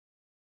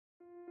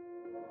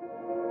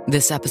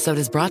This episode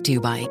is brought to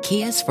you by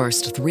Kia's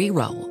first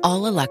three-row,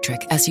 all-electric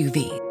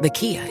SUV, the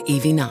Kia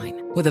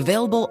EV9, with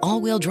available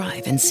all-wheel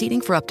drive and seating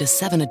for up to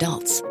 7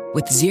 adults.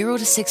 With 0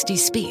 to 60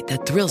 speed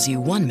that thrills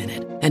you 1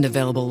 minute and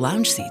available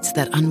lounge seats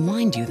that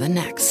unwind you the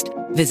next.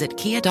 Visit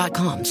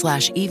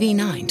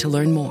kia.com/EV9 to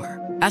learn more.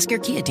 Ask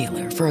your Kia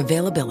dealer for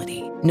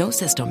availability. No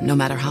system, no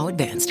matter how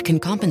advanced, can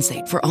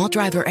compensate for all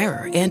driver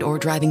error and or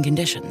driving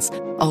conditions.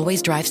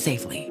 Always drive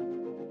safely.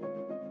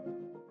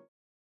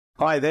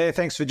 Hi there,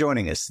 thanks for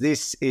joining us.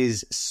 This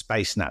is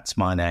Space Nuts.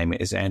 My name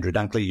is Andrew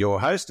Dunkley, your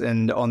host,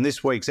 and on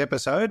this week's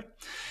episode,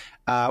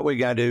 we're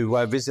going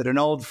to visit an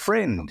old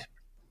friend,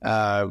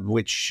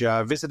 which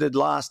visited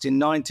last in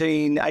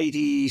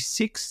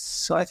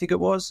 1986, I think it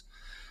was,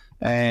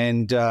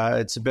 and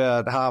it's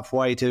about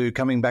halfway to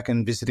coming back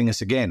and visiting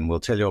us again.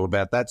 We'll tell you all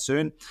about that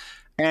soon.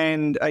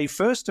 And a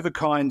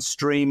first-of-a-kind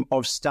stream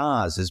of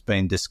stars has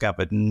been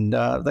discovered, and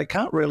they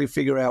can't really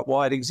figure out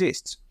why it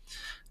exists.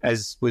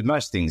 As with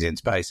most things in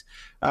space.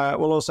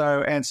 We'll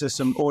also answer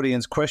some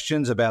audience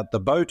questions about the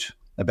boat,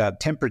 about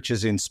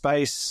temperatures in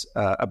space,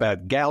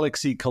 about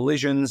galaxy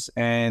collisions,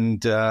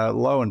 and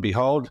lo and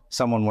behold,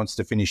 someone wants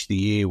to finish the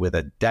year with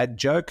a dad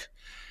joke,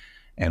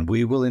 and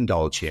we will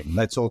indulge him.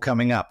 That's all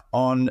coming up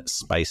on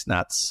Space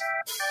Nuts.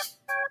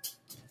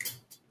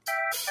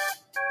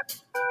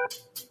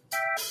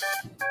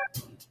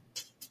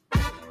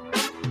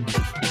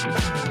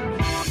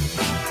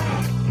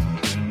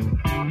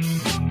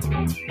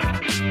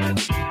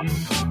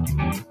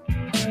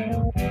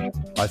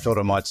 I thought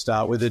I might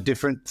start with a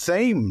different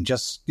theme,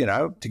 just,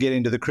 to get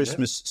into the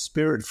Christmas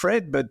spirit,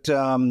 Fred. But, just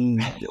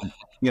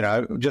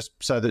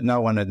so that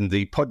no one in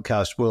the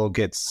podcast world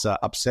gets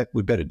upset,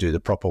 we better do the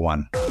proper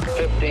one.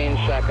 15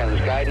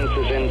 seconds. Guidance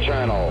is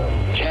internal.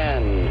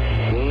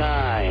 10,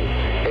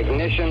 9.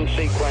 Ignition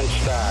sequence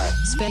start.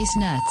 Space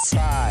Nuts.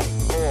 5,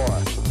 4,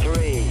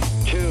 3,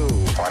 2.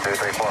 1, 2,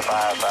 3, 4,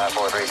 5, 5,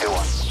 4, 3, 2,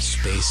 1.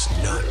 Space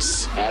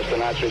Nuts.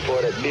 Astronauts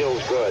report it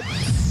feels good.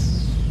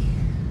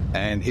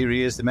 And here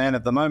he is, the man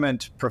of the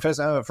moment,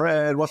 Professor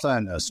Fred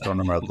Watson,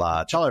 astronomer at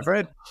large. Hello,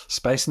 Fred.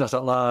 Space Nut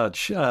at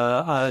large.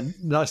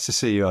 Nice to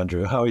see you,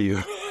 Andrew. How are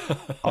you?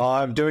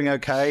 I'm doing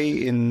okay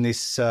in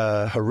this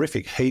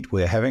horrific heat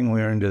we're having.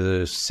 We're into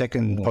the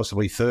second,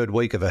 possibly third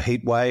week of a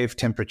heat wave.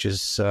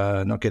 Temperatures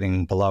not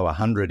getting below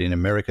 100 in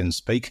American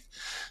speak.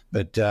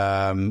 But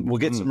we'll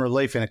get some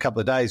relief in a couple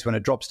of days when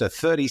it drops to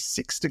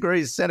 36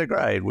 degrees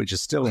centigrade, which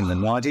is still in the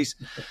 90s.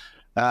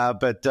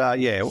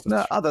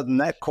 Other than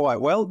that,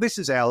 quite well. This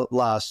is our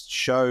last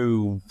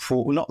show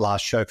not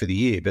last show for the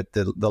year, but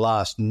the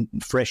last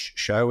fresh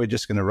show. We're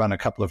just going to run a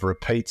couple of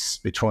repeats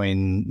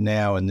between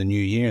now and the new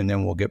year, and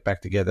then we'll get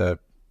back together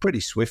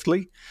pretty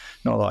swiftly.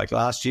 Not like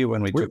last year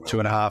when we took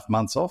 2.5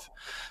 months off.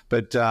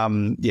 But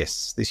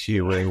yes, this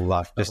year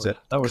we'll just a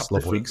couple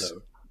of weeks.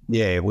 Though.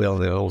 Yeah, well,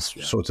 there were all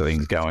sorts of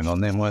things going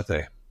on then, weren't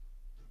there?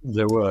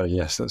 There were,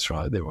 yes, that's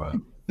right, there were.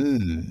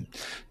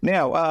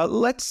 Now,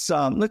 let's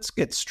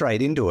get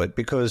straight into it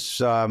because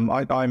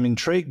I'm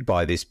intrigued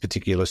by this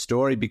particular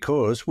story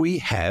because we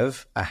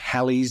have a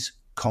Halley's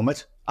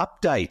Comet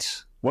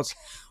update. What's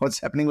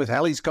happening with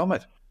Halley's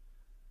Comet?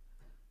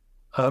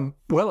 So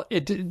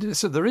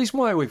the reason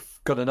why we've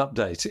got an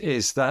update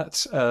is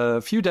that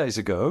a few days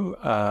ago,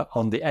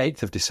 on the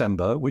 8th of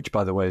December, which,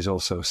 by the way, is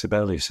also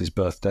Sibelius's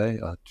birthday,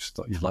 I just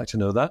thought you'd like to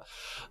know that,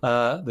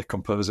 the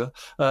composer,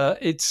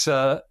 it's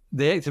the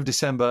 8th of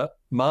December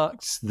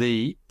marks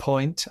the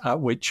point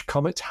at which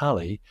Comet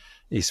Halley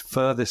is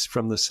furthest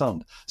from the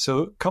Sun.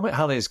 So Comet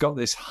Halley has got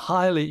this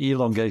highly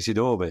elongated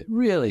orbit,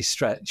 really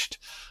stretched,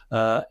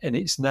 and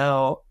it's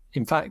now,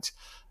 in fact,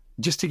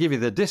 just to give you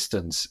the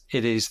distance,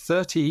 it is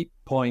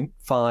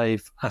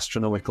 30.5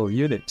 astronomical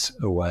units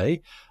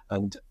away.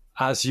 And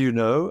as you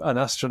know, an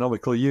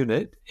astronomical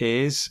unit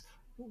is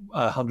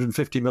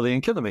 150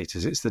 million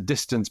kilometres. It's the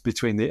distance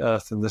between the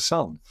Earth and the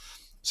Sun.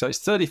 So it's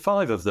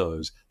 35 of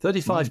those,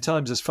 35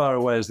 times as far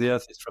away as the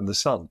Earth is from the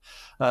Sun.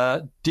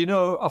 Do you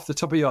know off the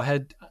top of your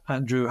head,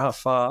 Andrew, how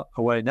far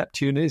away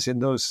Neptune is in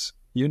those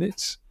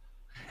units?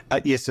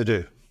 Yes, I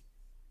do.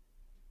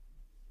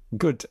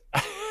 Good.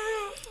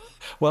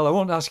 Well, I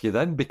won't ask you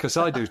then because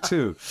I do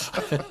too.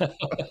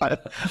 I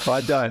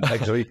don't,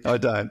 actually. I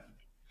don't.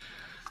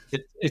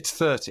 It's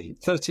 30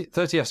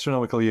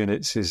 astronomical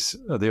units is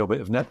the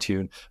orbit of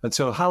Neptune. And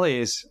so Halley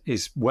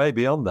is way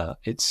beyond that.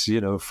 It's,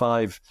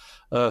 5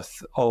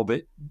 Earth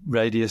orbit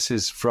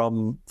radiuses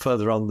from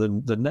further on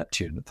than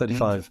Neptune,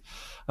 35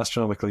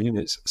 astronomical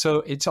units. So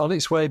it's on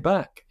its way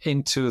back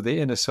into the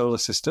inner solar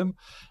system.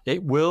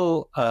 It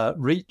will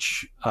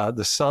reach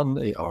the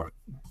Sun, or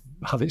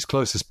have its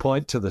closest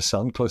point to the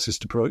Sun,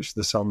 closest approach to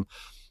the Sun,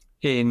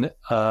 in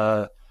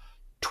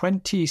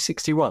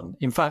 2061.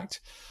 In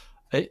fact,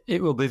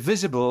 it will be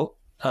visible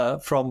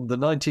from the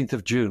 19th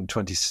of June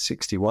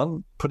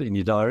 2061. Put it in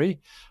your diary.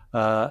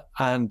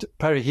 And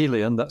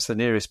perihelion, that's the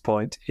nearest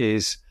point,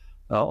 is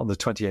on the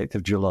 28th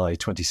of July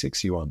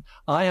 2061.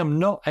 I am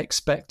not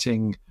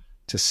expecting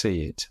to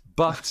see it,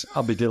 but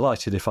I'll be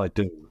delighted if I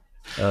do,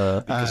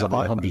 because I'm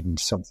 100 and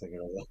something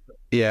or other.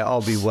 Yeah,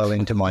 I'll be well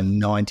into my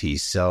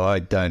 90s, so I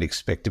don't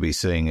expect to be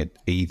seeing it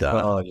either.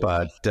 Oh,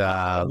 yeah.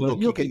 But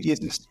look, you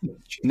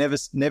never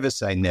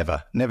say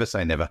never. Never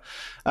say never.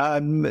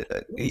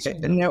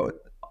 Now,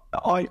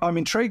 I'm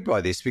intrigued by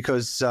this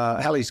because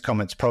Halley's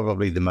Comet's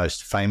probably the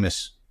most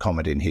famous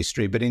comet in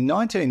history. But in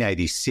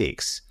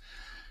 1986,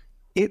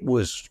 it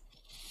was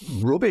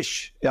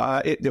rubbish.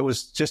 It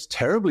was just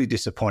terribly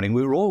disappointing.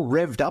 We were all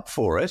revved up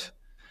for it.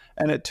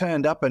 And it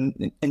turned up,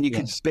 and you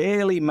could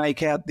barely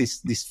make out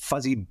this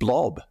fuzzy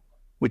blob,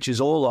 which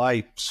is all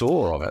I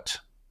saw of it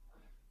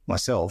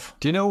myself.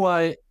 Do you know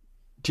why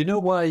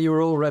you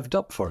were all revved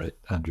up for it,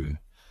 Andrew?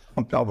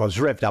 I was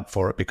revved up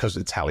for it because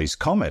it's Halley's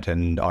Comet,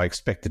 and I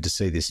expected to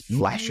see this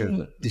flash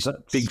of this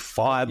big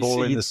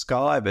fireball in the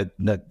sky, but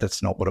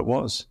that's not what it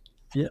was.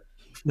 Yeah.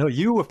 No,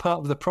 you were part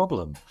of the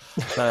problem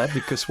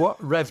because what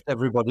revved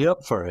everybody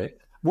up for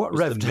it,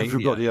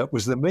 everybody up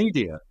was the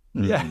media.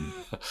 Yeah,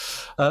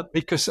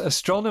 because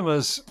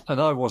astronomers,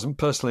 and I wasn't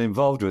personally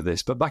involved with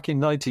this, but back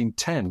in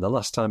 1910, the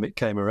last time it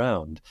came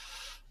around,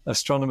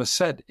 astronomers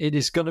said it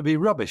is going to be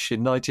rubbish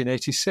in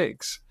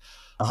 1986.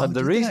 And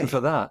the reason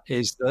for that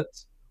is that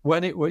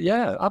when it was,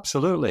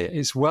 absolutely,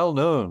 it's well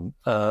known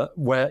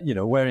where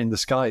in the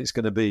sky it's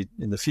going to be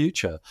in the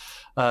future.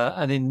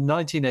 And in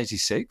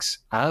 1986,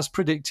 as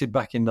predicted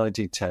back in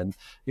 1910,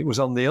 it was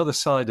on the other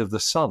side of the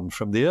sun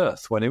from the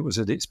Earth when it was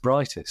at its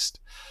brightest.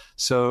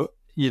 So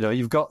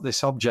you've got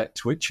this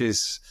object which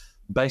is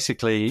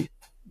basically,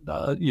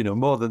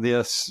 more than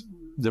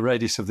the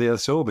radius of the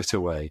Earth's orbit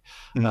away.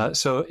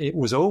 So it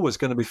was always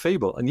going to be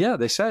feeble. And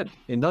they said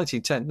in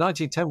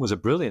 1910 was a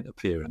brilliant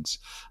appearance.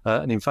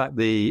 And in fact,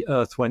 the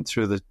Earth went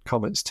through the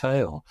comet's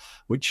tail,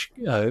 which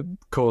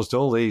caused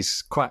all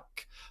these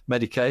quack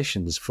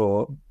medications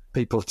for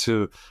people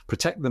to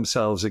protect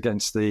themselves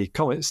against the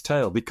comet's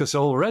tail, because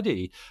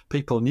already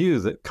people knew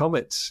that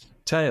comets'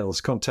 tails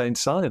contain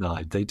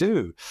cyanide. They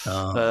do.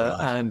 Right.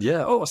 And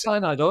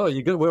cyanide,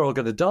 we're all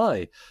going to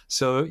die.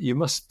 So you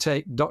must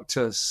take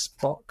Dr.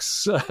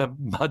 Spock's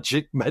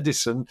magic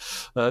medicine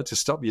to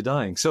stop you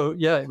dying. So,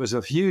 it was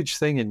a huge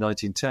thing in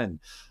 1910.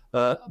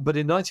 But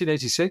in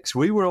 1986,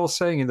 we were all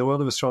saying in the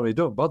world of astronomy,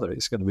 don't bother,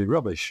 it's going to be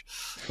rubbish.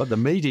 But the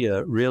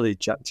media really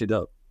jacked it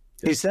up.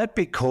 Is that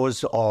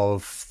because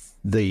of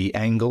the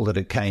angle that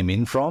it came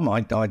in from?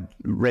 I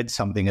read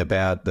something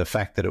about the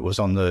fact that it was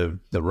on the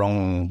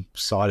wrong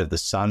side of the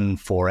sun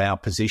for our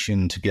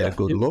position to get a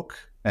good look.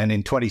 And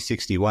in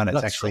 2061,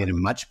 it's actually in a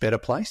much better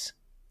place.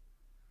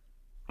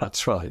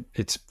 That's right.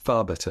 It's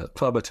far better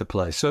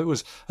place. So it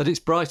was at its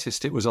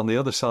brightest. It was on the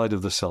other side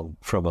of the sun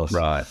from us.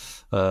 Right.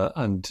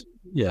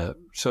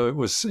 So it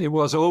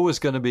was always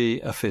going to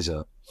be a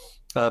fizzer.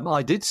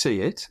 I did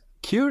see it.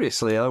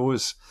 Curiously,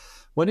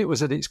 when it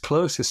was at its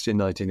closest in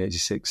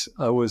 1986,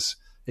 I was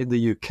in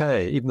the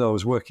UK, even though I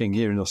was working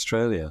here in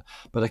Australia.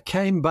 But I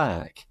came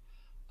back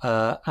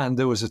and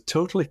there was a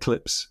total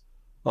eclipse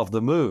of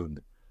the moon,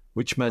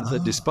 which meant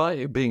that despite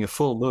it being a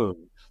full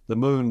moon, the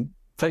moon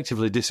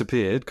effectively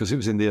disappeared because it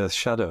was in the Earth's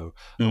shadow.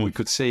 And we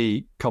could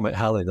see Comet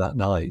Halley that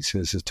night. So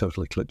there's a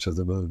total eclipse of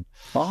the moon.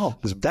 Oh,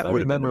 that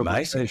would have been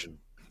amazing. Occasion.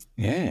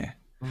 Yeah.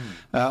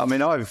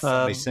 I've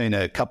only seen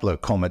a couple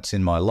of comets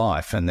in my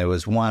life, and there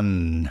was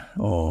one,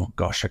 I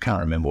can't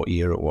remember what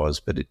year it was,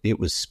 but it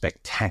was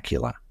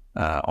spectacular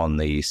on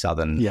the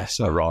southern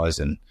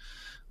horizon,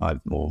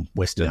 or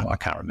western, I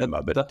can't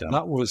remember. But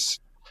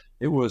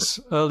it was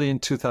early in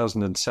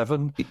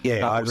 2007.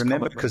 Yeah, I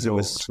remember because it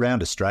was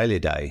around Australia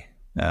Day,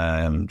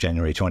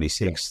 January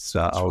 26th.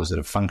 I was at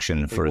a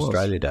function for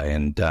Australia Day,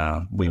 and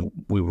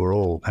we were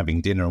all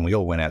having dinner, and we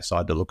all went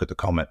outside to look at the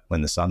comet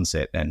when the sun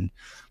set, and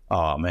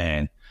oh,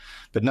 man.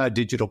 But no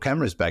digital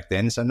cameras back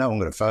then, so no one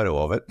got a photo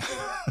of it.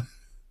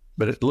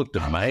 But it looked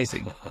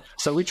amazing.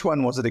 So which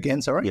one was it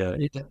again, sorry? Yeah,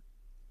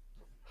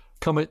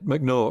 Comet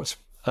McNaught.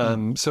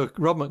 So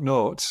Rob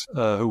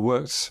McNaught, who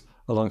works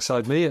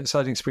alongside me at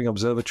Siding Spring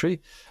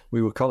Observatory,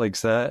 we were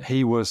colleagues there.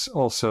 He was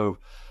also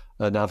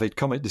an avid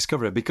comet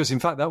discoverer because, in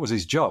fact, that was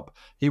his job.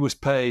 He was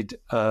paid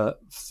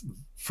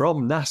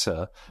from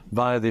NASA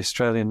via the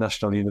Australian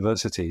National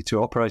University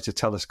to operate a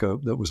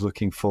telescope that was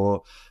looking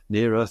for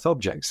near-Earth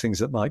objects, things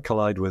that might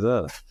collide with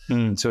Earth.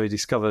 And so he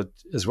discovered,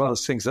 as well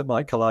as things that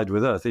might collide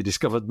with Earth, he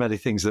discovered many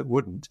things that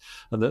wouldn't.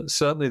 And that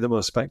certainly the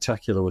most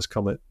spectacular was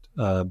Comet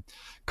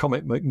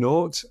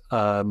McNaught.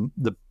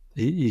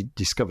 He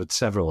discovered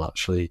several,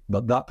 actually,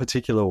 but that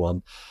particular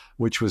one,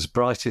 which was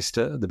brightest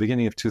at the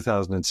beginning of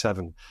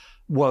 2007,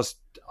 was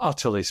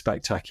utterly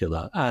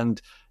spectacular.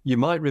 And you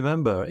might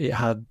remember it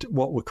had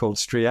what were called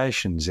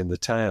striations in the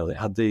tail. It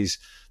had these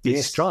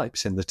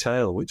stripes in the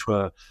tail, which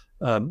were,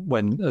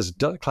 as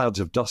clouds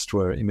of dust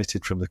were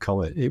emitted from the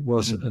comet, it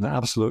was an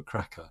absolute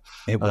cracker.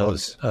 It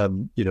was.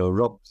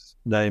 Rob's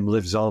name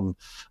lives on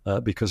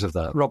because of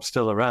that. Rob's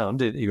still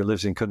around. He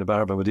lives in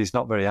Coonabarabran, but he's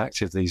not very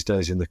active these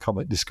days in the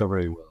comet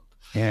discovery world.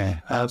 Yeah.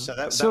 So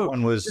that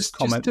one was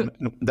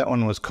that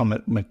one was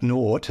Comet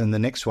McNaught, and the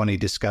next one he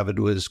discovered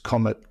was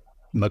Comet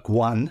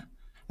Mc1,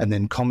 and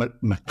then Comet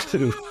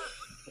Mc2.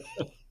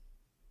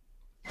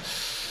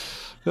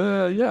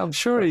 Yeah, I'm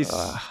sure he's...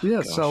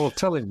 yes, I will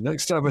tell him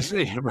next time I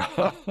see him.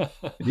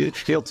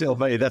 He'll tell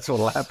me that's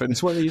what'll happen.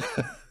 It's when he...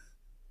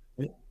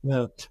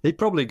 Yeah, he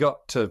probably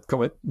got to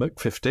Comet Mach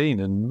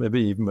 15 and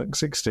maybe even Mach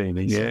 16.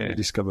 He's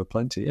discovered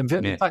plenty. In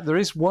fact, there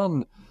is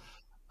one...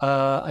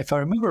 if I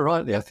remember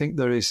rightly, I think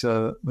there is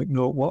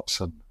McNaught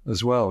Watson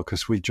as well,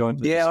 because we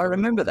jointly... Yeah, I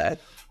remember that.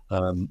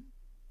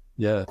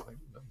 Yeah,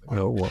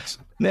 McNaught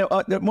Watson. Now,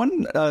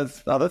 one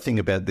other thing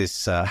about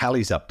this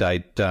Halley's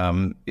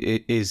update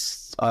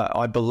is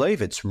I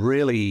believe it's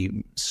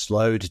really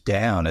slowed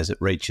down as it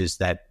reaches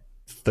that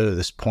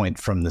furthest point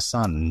from the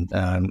sun,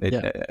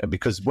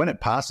 because when it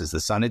passes the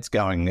sun, it's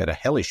going at a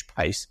hellish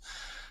pace.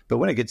 But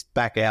when it gets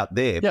back out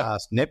there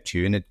past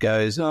Neptune, it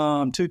goes,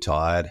 I'm too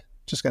tired,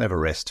 just going to have a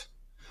rest.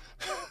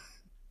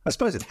 I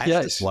suppose it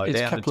has to slow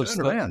down and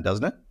turn around,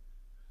 doesn't it?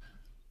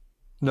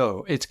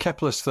 No, it's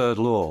Kepler's third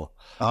law,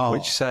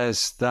 which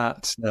says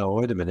that... No,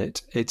 wait a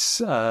minute. It's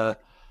the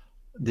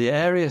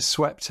area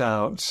swept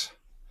out...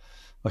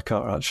 I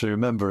can't actually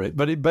remember it,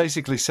 but it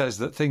basically says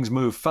that things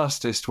move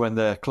fastest when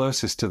they're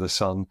closest to the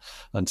sun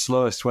and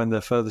slowest when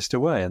they're furthest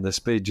away, and the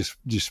speed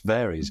just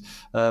varies.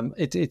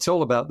 It's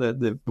all about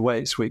the way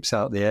it sweeps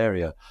out the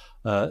area.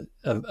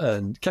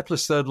 And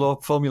Kepler's third law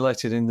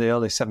formulated in the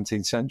early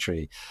 17th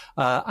century.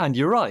 And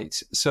you're right.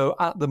 So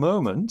at the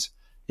moment,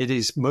 it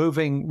is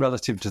moving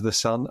relative to the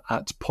sun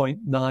at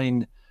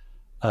 0.9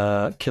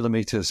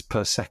 kilometers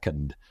per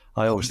second.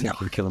 I always think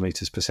in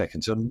kilometres per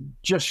second. So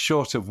just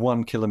short of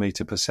 1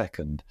 kilometre per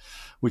second,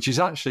 which is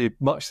actually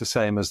much the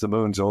same as the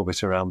moon's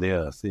orbit around the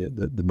Earth.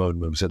 The moon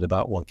moves at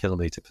about 1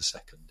 kilometre per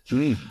second.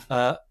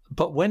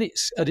 But when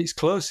it's at its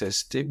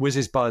closest, it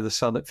whizzes by the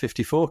sun at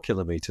 54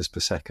 kilometres per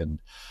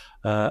second.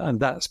 And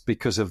that's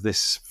because of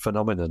this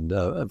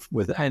phenomenon.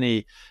 With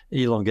any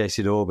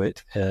elongated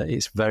orbit,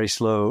 it's very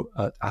slow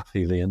at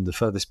aphelion, the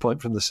furthest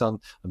point from the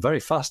sun, and very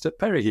fast at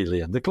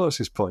perihelion, the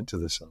closest point to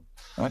the sun.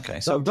 Okay.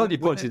 So I'm glad you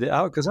pointed it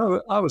out, because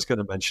I was going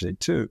to mention it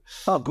too.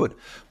 Oh, good.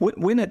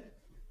 When it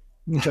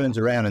turns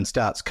around and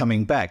starts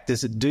coming back,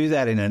 does it do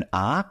that in an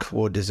arc,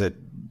 or does it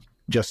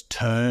just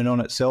turn on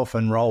itself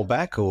and roll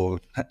back, or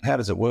how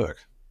does it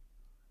work?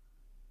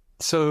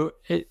 So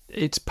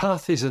its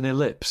path is an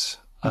ellipse.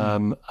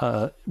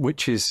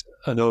 Which is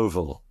an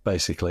oval,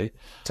 basically.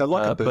 So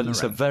like a boomerang. But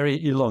it's a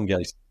very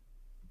elongated.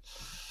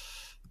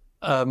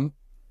 A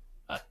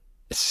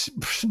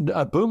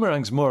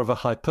boomerang's more of a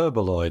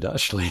hyperboloid,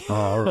 actually. Oh,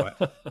 all right.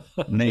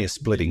 Now you're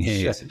splitting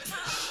hairs.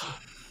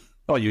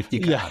 Oh, you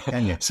can't,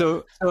 can you?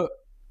 So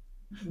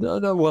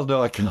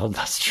no, I can't.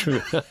 That's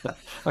true.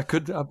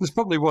 There's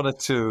probably one or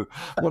two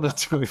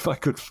if I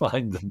could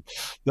find them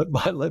that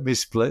might let me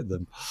split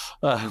them.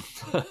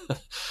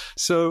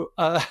 So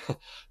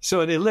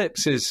an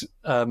ellipse is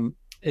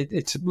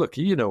it's look,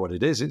 you know what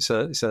it is. It's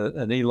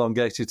an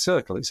elongated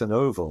circle. It's an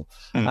oval,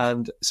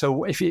 and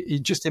so if you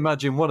just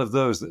imagine one of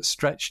those that's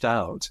stretched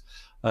out.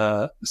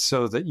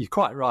 So that you're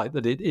quite right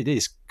that it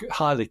is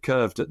highly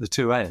curved at the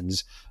two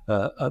ends,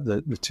 at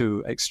the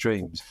two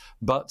extremes.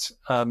 But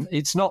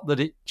it's not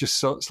that it just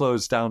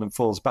slows down and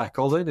falls back,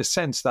 although in a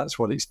sense that's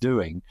what it's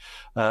doing.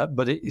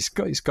 But it's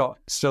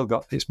still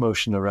got its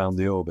motion around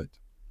the orbit.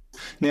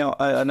 Now,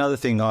 another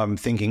thing I'm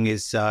thinking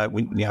is,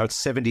 it's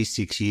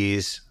 76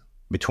 years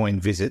between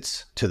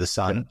visits to the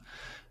sun.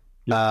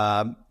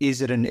 Yeah.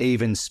 Is it an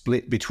even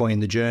split between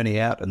the journey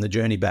out and the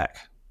journey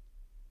back?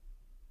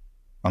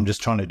 I'm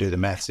just trying to do the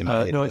maths in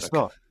my head. No, it's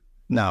not.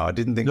 No, I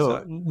didn't think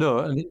so. No,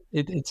 and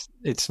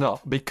it's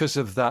not because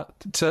of that.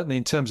 Certainly,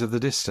 in terms of the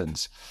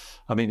distance.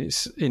 I mean,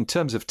 it's in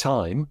terms of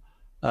time.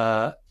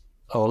 Or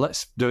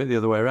let's do it the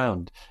other way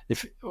around.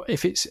 If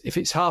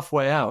it's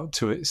halfway out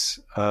to its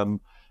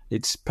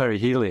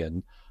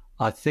perihelion,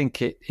 I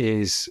think it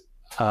is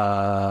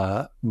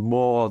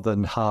more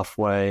than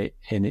halfway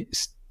in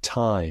its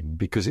time,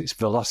 because its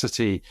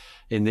velocity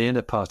in the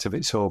inner part of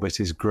its orbit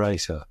is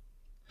greater.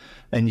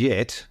 And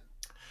yet.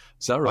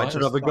 Is that right?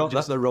 Have I got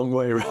that the wrong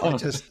way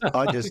around?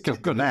 I just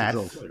did the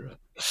math.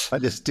 I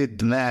just did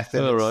the math.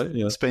 And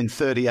it's been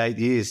 38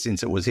 years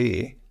since it was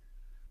here.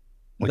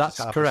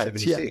 That's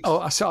correct. Yeah. Oh,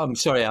 I'm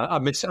sorry. I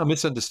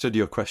misunderstood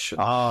your question.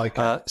 Oh,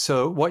 okay.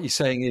 So what you're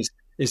saying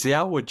is the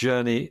outward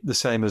journey the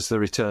same as the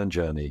return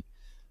journey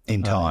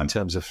in time, in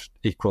terms of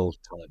equal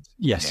time?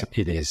 Yes,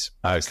 it is.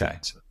 Okay,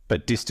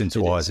 but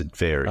distance-wise, it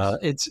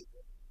varies.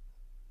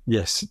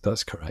 Yes,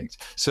 that's correct.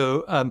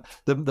 So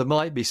there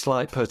might be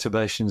slight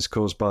perturbations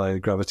caused by the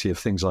gravity of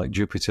things like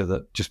Jupiter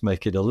that just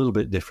make it a little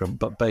bit different.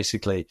 But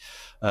basically,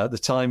 the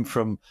time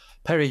from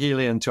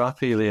perihelion to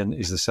aphelion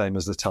is the same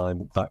as the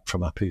time back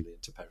from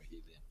aphelion to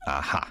perihelion.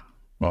 Aha.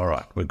 All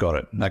right, we've got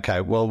it.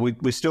 Okay, well,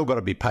 we still got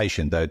to be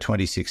patient, though.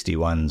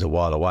 2061's a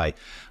while away.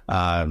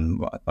 I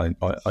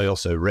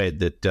also read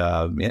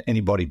that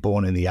anybody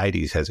born in the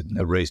 80s has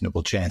a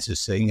reasonable chance of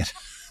seeing it,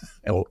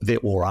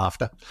 or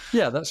after.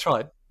 Yeah, that's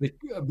right.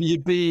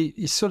 You'd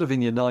be sort of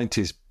in your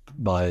 90s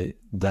by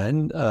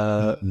then,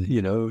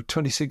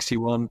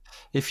 2061.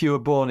 If you were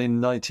born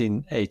in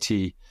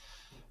 1980,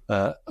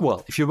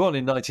 if you were born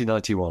in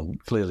 1991,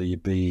 clearly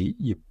you'd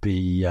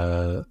be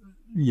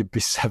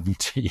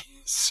 70.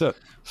 So,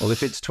 well,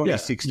 if it's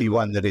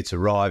 2061 that it's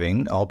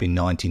arriving, I'll be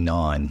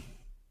 99.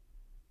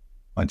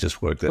 I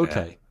just worked that out.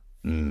 Okay.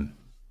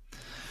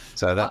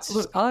 So that's...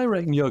 Look, I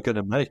reckon you're going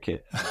to make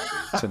it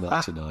to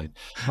 99.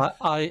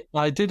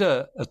 I did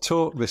a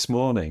talk this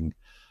morning,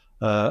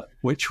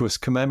 which was a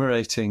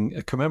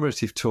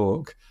commemorative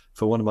talk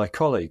for one of my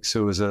colleagues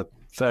who was a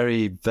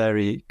very,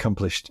 very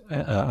accomplished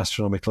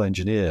astronomical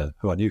engineer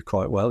who I knew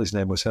quite well. His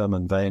name was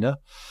Hermann Wehner.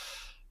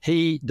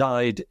 He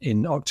died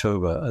in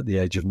October at the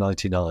age of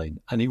 99,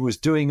 and he was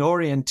doing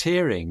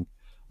orienteering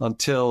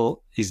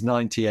until his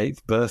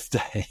 98th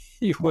birthday.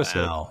 He was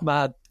a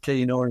mad,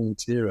 keen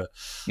orienteerer.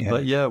 Yeah.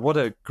 But yeah, what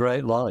a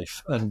great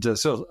life. And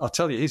so I'll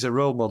tell you, he's a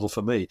role model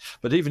for me.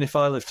 But even if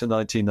I live to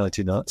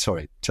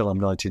till I'm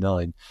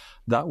 99,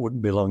 that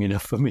wouldn't be long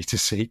enough for me to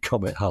see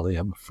Comet Halley,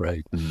 I'm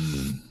afraid.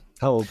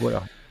 How old were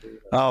I?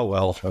 Oh,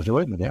 well. Wait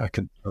a minute, I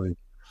can tell you.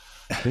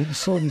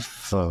 It's on his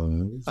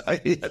phone.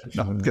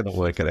 I'm going to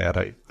work it out.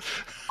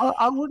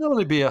 I would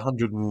only be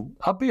 100.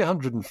 I'd be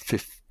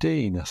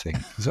 115, I think.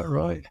 Is that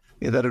right?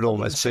 Yeah, that'd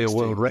almost be a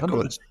world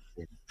record.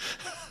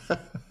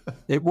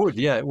 It would,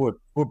 yeah, it would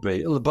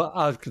be. But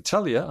I could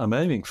tell you, I'm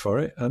aiming for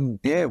it. And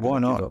yeah, why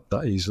not? Give up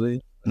that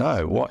easily.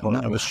 No, what?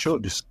 No, it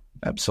should.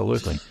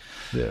 Absolutely.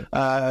 Yeah.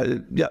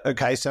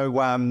 Okay. So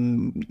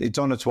it's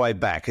on its way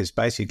back. Is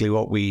basically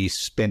what we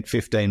spent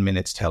 15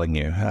 minutes telling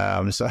you.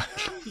 So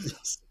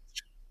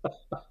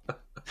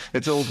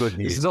it's all good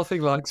news. It's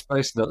nothing like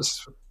Space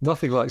Nuts.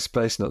 Nothing like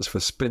Space Nuts for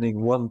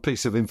spinning one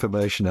piece of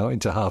information out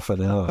into half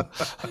an hour.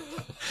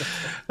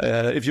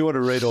 If you want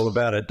to read all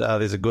about it,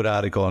 there's a good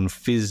article on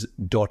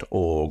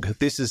phys.org.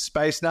 This is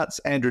Space Nuts.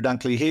 Andrew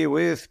Dunkley here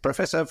with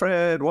Professor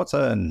Fred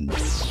Watson.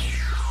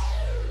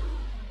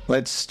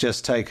 Let's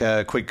just take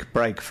a quick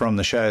break from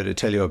the show to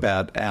tell you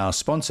about our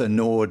sponsor,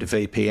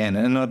 NordVPN.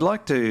 And I'd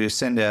like to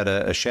send out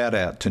a shout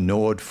out to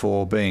Nord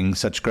for being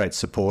such great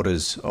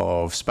supporters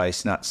of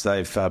Space Nuts.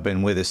 They've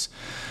been with us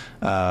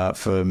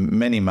for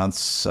many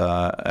months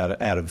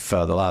out of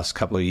the last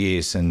couple of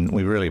years, and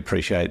we really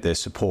appreciate their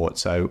support.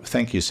 So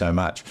thank you so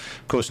much.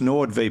 Of course,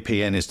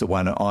 NordVPN is the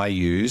one I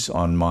use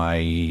on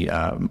my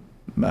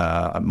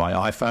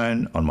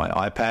iPhone, on my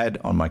iPad,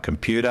 on my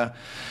computer.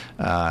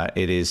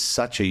 It is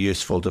such a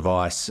useful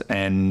device,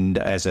 and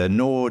as a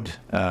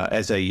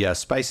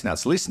Space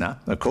Nuts listener,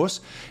 of course,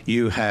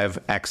 you have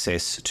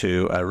access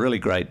to a really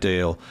great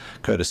deal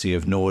courtesy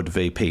of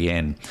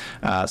NordVPN.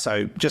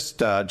 So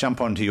just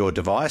jump onto your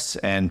device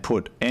and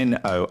put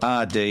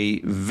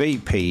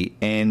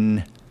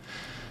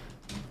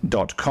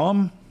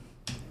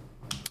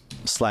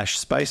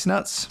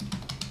nordvpn.com/spacenuts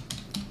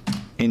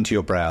into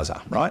your browser,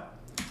 right?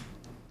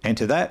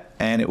 Enter that,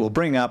 and it will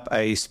bring up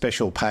a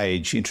special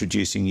page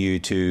introducing you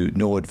to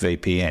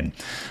NordVPN.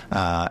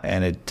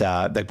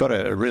 And they've got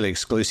a really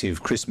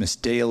exclusive Christmas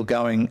deal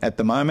going at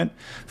the moment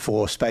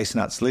for Space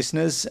Nuts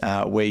listeners,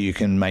 where you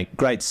can make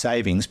great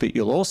savings, but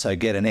you'll also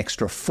get an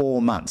extra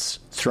 4 months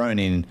thrown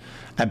in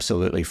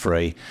absolutely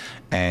free.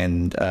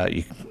 And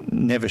you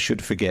never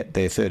should forget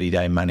their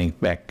 30-day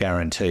money-back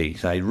guarantee.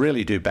 They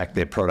really do back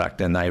their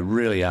product, and they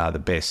really are the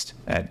best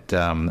at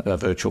a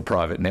virtual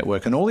private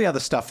network and all the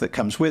other stuff that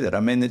comes with it. I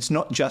mean, it's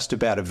not just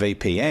about a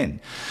VPN,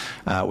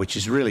 which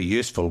is really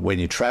useful when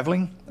you're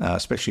traveling,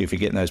 especially if you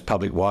get in those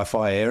public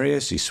Wi-Fi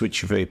areas. You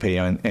switch your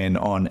VPN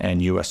on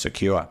and you are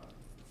secure.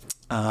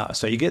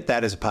 So you get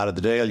that as a part of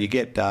the deal. You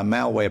get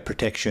malware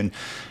protection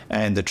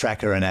and the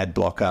tracker and ad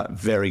blocker,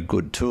 very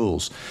good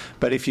tools.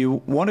 But if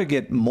you want to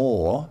get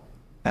more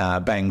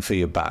bang for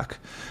your buck,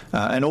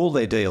 and all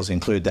their deals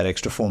include that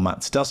extra 4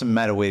 months. Doesn't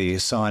matter whether you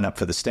sign up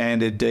for the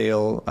standard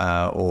deal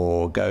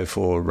or go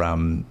for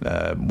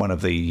one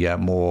of the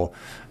more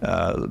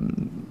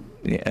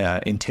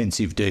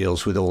intensive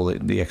deals with all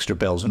the extra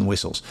bells and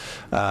whistles.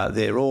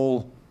 They're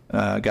all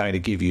going to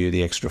give you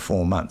the extra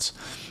 4 months.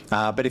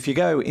 But if you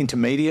go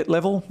intermediate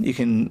level, you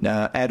can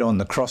add on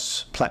the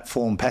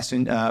cross-platform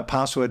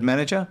password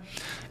manager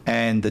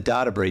and the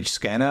data breach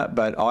scanner.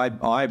 But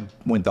I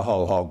went the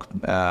whole hog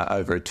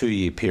over a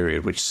 2-year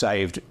period, which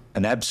saved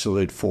an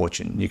absolute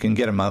fortune. You can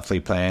get a monthly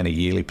plan, a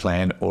yearly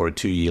plan, or a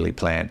 2-yearly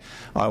plan.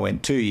 I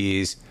went 2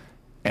 years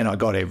and I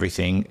got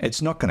everything.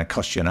 It's not going to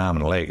cost you an arm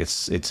and a leg.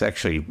 It's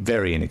actually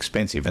very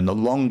inexpensive. And the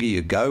longer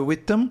you go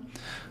with them,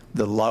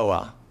 the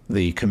lower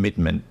the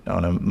commitment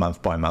on a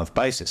month-by-month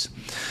basis.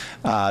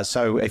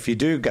 So if you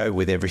do go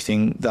with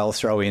everything, they'll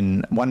throw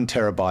in 1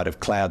 terabyte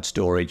of cloud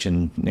storage,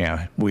 and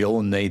we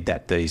all need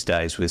that these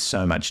days with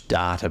so much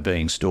data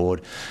being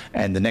stored,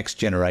 and the next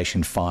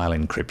generation file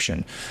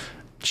encryption.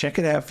 Check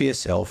it out for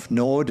yourself,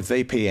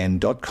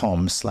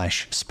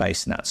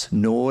 nordvpn.com/spacenuts,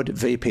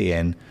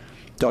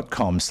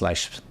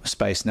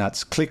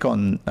 nordvpn.com/spacenuts. Click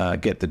on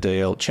Get the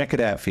Deal. Check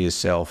it out for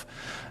yourself.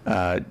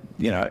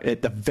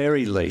 At the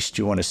very least,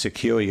 you want to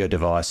secure your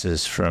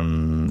devices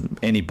from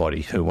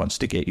anybody who wants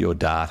to get your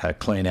data,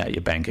 clean out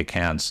your bank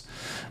accounts,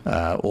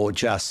 or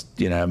just,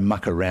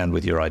 muck around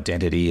with your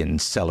identity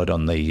and sell it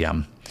on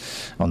the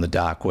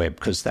dark web,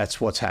 because that's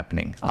what's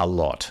happening a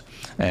lot.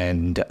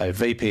 And a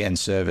VPN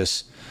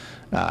service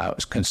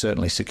can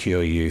certainly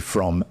secure you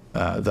from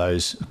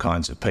those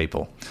kinds of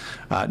people.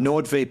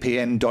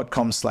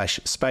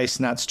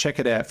 NordVPN.com/SpaceNuts. Check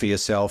it out for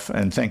yourself.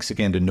 And thanks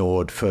again to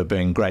Nord for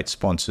being great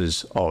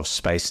sponsors of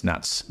Space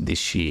Nuts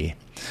this year.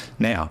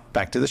 Now,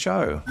 back to the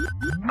show.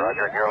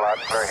 Roger, you're loud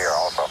and clear here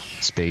also.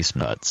 Space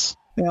Nuts.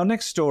 Our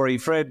next story,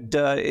 Fred,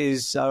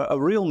 is a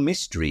real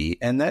mystery,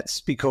 and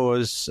that's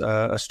because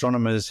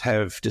astronomers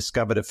have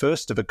discovered a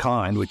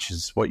first-of-a-kind, which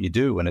is what you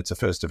do when it's a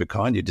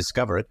first-of-a-kind, you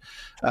discover it,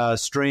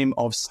 stream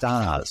of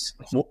stars.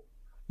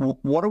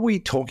 What are we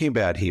talking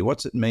about here?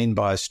 What's it mean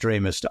by a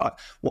stream of stars?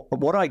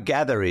 What I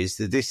gather is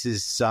that this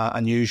is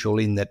unusual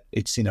in that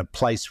it's in a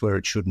place where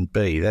it shouldn't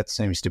be. That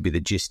seems to be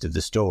the gist of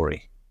the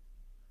story.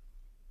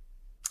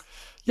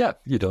 Yeah,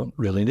 you don't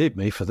really need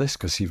me for this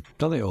because you've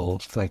done it all.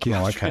 Thank you.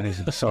 Oh, okay.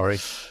 Sorry.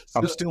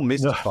 I'm still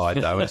mystified,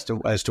 though, as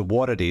to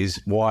what it is,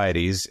 why it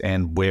is,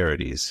 and where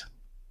it is.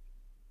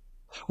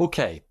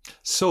 Okay,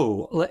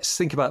 so let's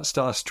think about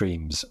star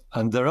streams.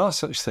 And there are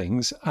such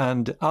things,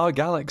 and our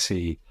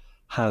galaxy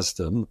has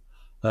them.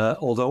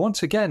 Although,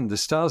 once again, the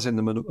stars in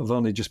them have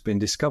only just been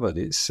discovered.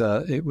 It's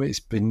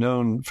been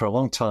known for a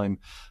long time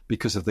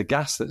because of the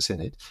gas that's in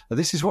it. And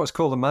this is what's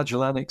called the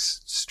Magellanic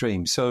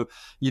Stream. So,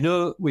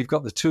 we've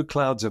got the two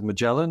clouds of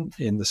Magellan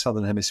in the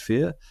southern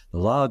hemisphere, the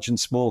large and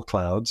small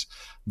clouds.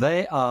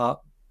 They are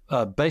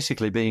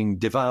basically being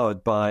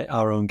devoured by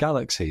our own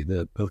galaxy,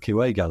 the Milky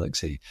Way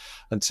galaxy.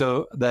 And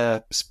so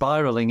they're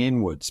spiraling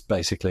inwards,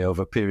 basically,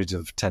 over periods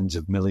of tens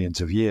of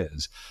millions of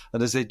years.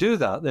 And as they do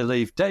that, they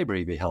leave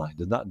debris behind.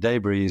 And that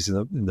debris is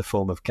in the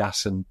form of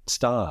gas and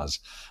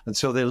stars. And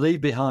so they leave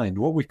behind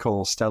what we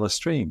call stellar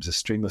streams, a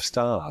stream of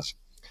stars.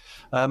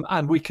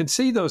 And we can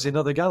see those in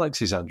other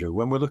galaxies, Andrew.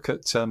 When we look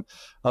at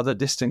other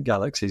distant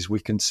galaxies,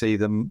 we can see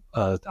them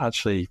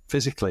actually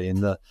physically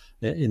in the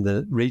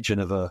region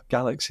of a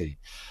galaxy.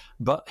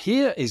 But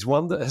here is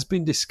one that has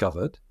been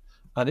discovered,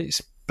 and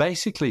it's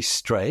basically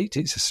straight.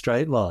 It's a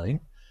straight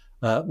line,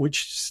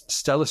 which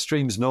stellar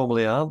streams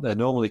normally aren't. They're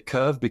normally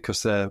curved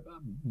because they're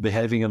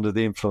behaving under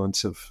the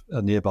influence of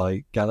a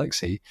nearby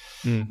galaxy.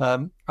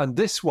 And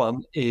this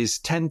one is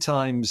 10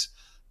 times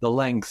the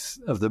length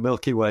of the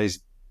Milky Way's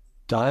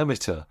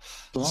diameter.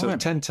 Blimey. So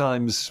 10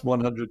 times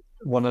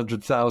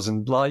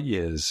 100,000 light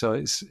years.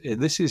 So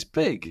this is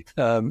big.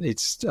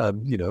 It's a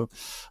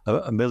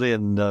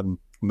million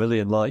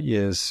light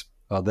years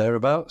or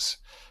thereabouts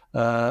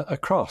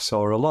across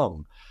or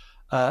along,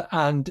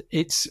 and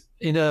it's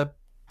in a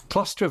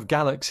cluster of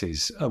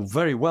galaxies, a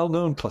very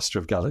well-known cluster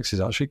of galaxies,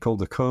 actually called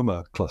the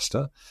Comet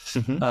cluster,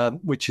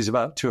 which is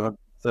about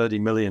 230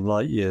 million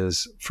light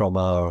years from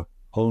our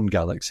own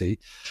galaxy,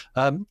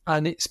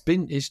 and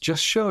it's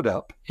just showed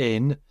up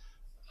in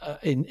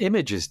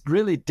images,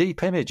 really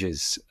deep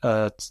images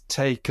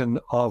taken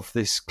of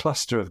this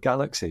cluster of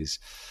galaxies.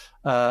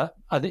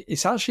 And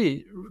it's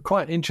actually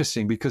quite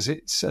interesting because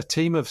it's a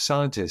team of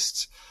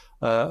scientists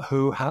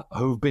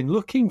who've been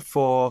looking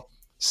for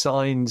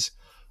signs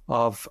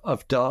of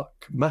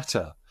dark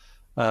matter,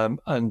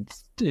 and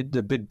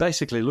they've been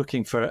basically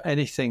looking for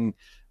anything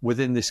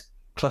within this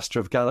cluster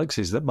of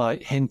galaxies that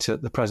might hint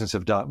at the presence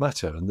of dark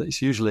matter, and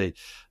it's usually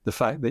the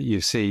fact that you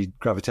see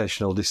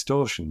gravitational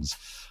distortions.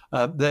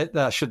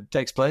 I should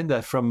explain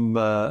they're from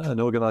an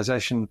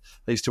organisation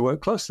I used to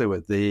work closely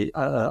with, the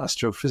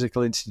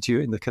Astrophysical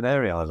Institute in the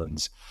Canary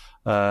Islands,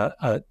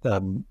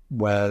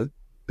 where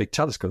big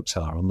telescopes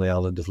are on the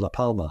island of La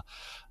Palma.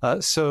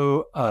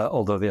 Although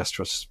the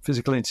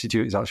Astrophysical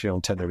Institute is actually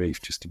on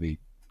Tenerife, just to be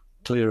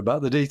clear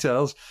about the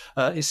details,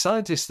 it's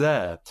scientists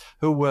there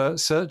who were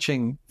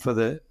searching for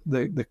the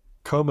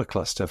Comet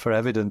cluster for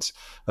evidence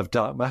of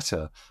dark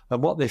matter,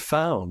 and what they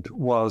found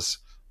was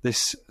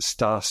this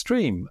star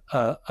stream,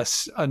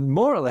 and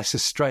more or less a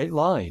straight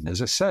line, as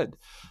I said.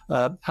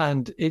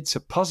 And it's a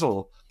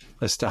puzzle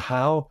as to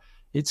how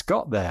it's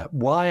got there.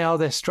 Why are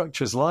there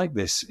structures like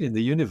this in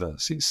the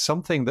universe? It's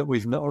something that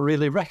we've not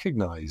really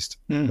recognized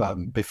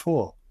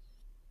before.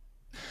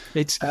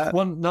 It's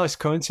one nice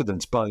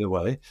coincidence, by the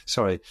way.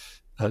 Sorry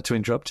to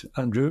interrupt,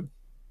 Andrew.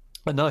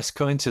 A nice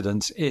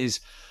coincidence is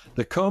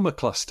the Comet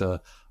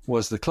cluster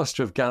was the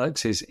cluster of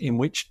galaxies in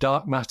which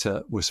dark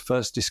matter was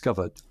first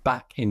discovered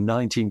back in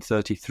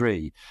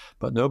 1933.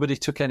 But nobody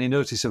took any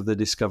notice of the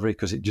discovery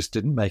because it just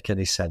didn't make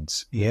any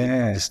sense.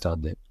 Yeah.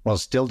 Understand it. Well, it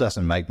still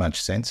doesn't make much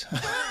sense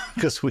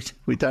because we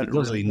don't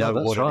really know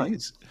what it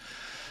is.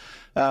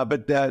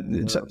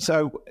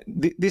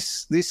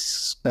 This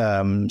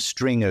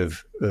string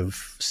of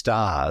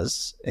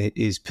stars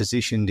is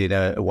positioned in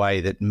a way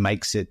that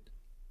makes it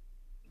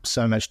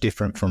so much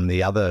different from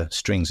the other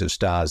strings of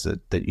stars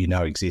that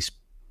exist,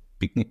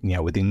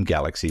 within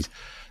galaxies.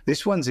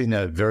 This one's in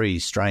a very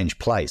strange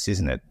place,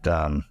 isn't it?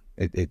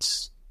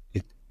 It's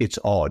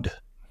odd.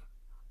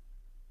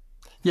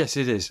 Yes,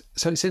 it is.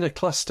 So it's in a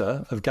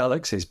cluster of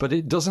galaxies, but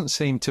it doesn't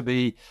seem to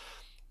be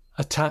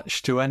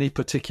attached to any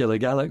particular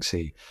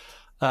galaxy.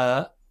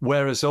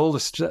 whereas all the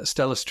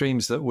stellar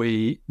streams that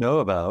we know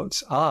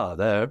about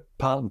they're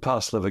part and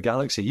parcel of a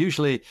galaxy,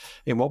 usually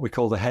in what we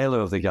call the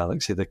halo of the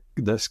galaxy,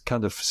 this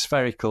kind of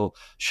spherical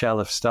shell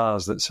of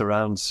stars that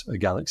surrounds a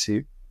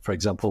galaxy. For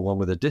example, one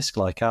with a disk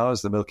like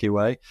ours, the Milky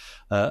Way.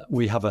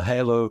 We have a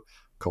halo,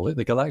 call it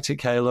the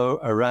galactic halo,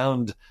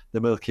 around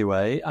the Milky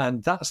Way,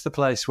 and that's the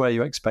place where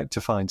you expect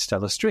to find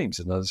stellar streams.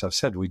 And as I've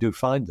said, we do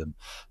find them,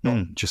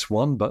 not just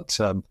one, but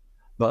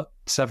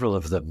several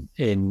of them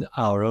in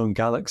our own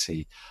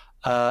galaxy.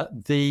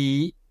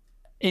 The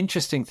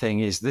interesting thing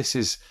is this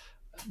is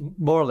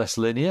more or less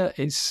linear.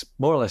 It's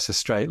more or less a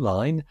straight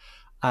line.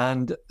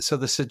 And so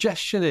the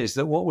suggestion is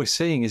that what we're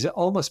seeing is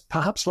almost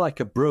perhaps like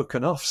a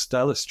broken off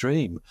stellar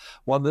stream,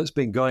 one that's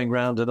been going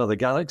around another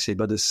galaxy,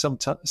 but has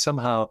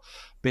somehow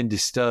been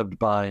disturbed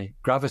by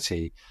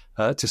gravity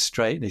to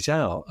straighten it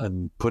out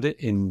and put it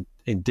in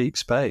deep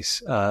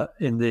space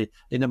in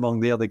among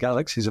the other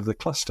galaxies of the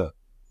cluster.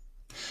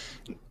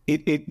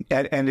 It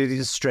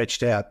is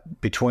stretched out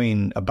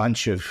between a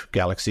bunch of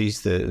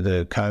galaxies.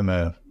 The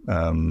Coma,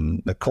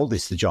 they call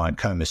this the giant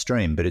Coma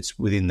stream, but it's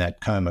within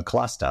that Coma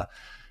cluster.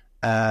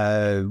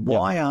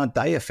 Why aren't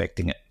they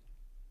affecting it?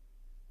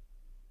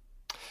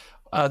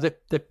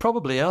 They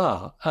probably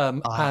are.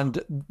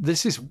 And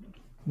this is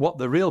what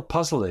the real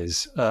puzzle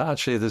is.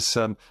 Actually, there's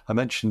I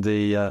mentioned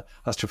the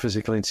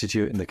Astrophysical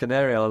Institute in the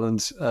Canary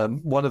Islands.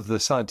 One of the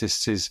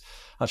scientists is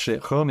actually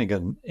at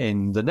Groningen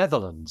in the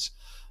Netherlands.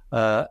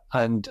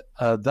 And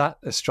that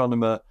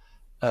astronomer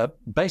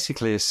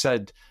basically has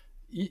said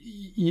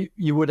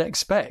you would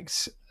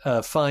expect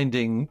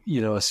finding,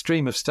 a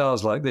stream of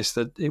stars like this,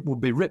 that it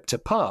would be ripped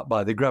apart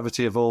by the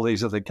gravity of all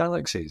these other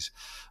galaxies.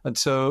 And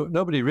so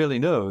nobody really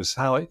knows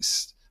how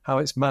it's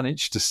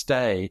managed to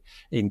stay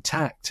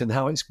intact and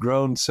how it's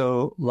grown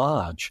so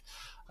large.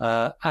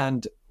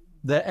 And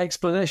the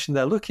explanation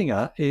they're looking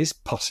at is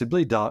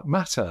possibly dark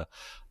matter,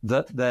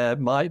 that there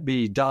might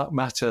be dark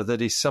matter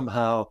that is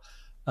somehow,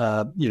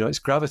 its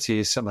gravity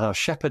is somehow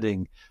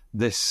shepherding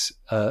this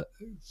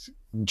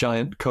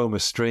giant Coma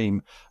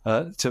stream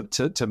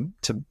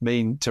to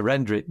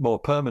render it more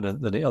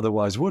permanent than it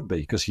otherwise would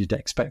be, because you'd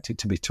expect it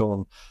to be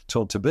torn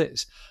to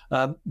bits.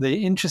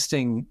 The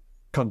interesting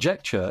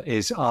conjecture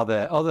is: are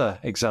there other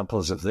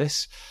examples of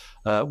this?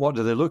 What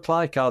do they look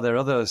like? Are there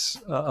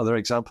other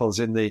examples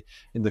in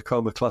the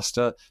Coma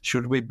cluster?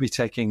 Should we be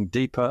taking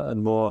deeper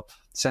and more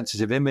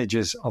sensitive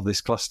images of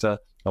this cluster?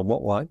 And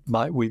what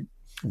might we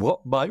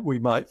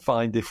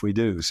find if we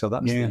do? So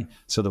that's the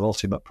sort of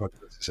ultimate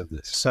prognosis of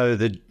this.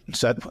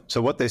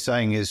 So what they're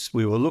saying is,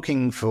 we were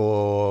looking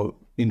for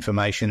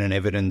information and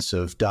evidence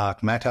of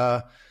dark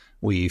matter.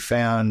 We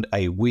found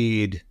a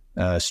weird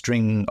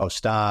string of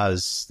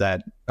stars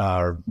that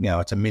are,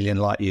 it's 1 million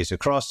light years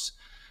across.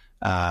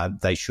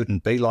 They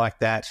shouldn't be like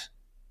that,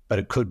 but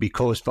it could be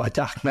caused by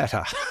dark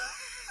matter.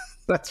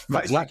 That's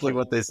exactly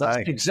what they're saying.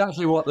 That's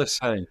exactly what they're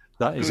saying.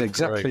 That is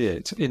exactly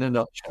it in a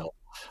nutshell.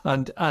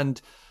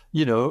 And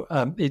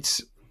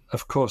it's,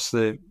 of course,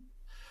 the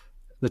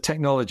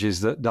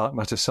technologies that dark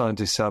matter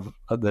scientists have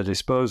at their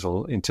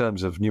disposal in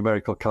terms of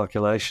numerical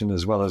calculation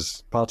as well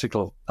as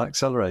particle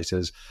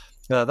accelerators.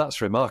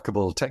 That's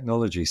remarkable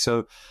technology.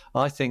 So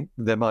I think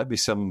there might be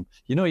some,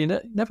 you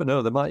never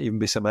know, there might even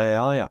be some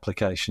AI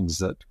applications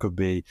that could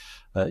be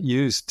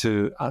used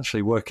to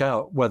actually work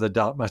out whether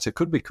dark matter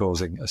could be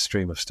causing a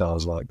stream of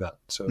stars like that.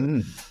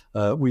 So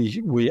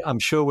I'm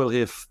sure we'll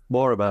hear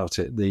more about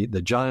it,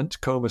 the giant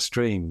Coma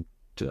stream.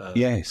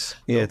 Yes.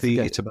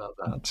 Forget about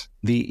that.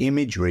 The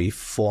imagery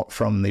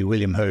from the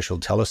William Herschel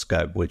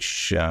telescope,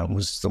 which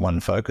was the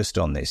one focused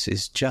on this,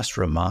 is just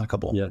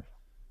remarkable. Yeah.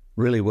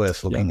 Really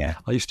worth looking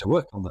at. I used to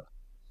work on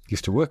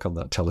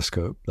that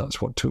telescope.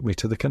 That's what took me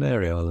to the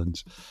Canary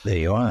Islands. There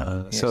you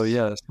are. Yes. So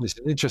it's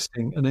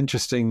an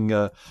interesting.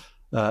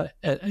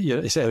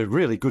 It's a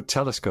really good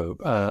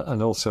telescope,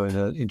 and also in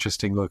an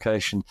interesting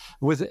location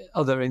with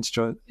other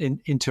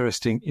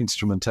interesting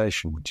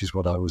instrumentation, which is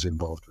what I was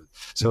involved with.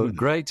 So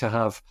great to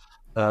have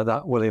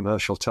that William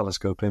Herschel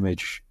telescope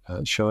image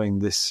showing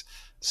this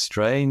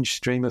strange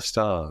stream of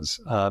stars.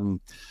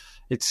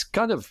 It's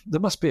kind of, there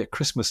must be a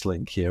Christmas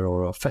link here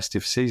or a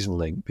festive season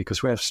link,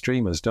 because we have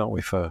streamers, don't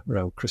we, for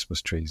around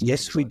Christmas trees?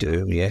 Yes, we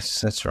do. Yes,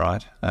 that's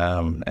right.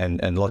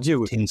 And lots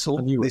of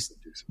tinsel.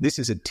 This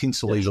is a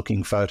tinsely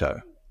looking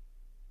photo.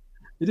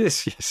 It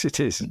is. Yes, it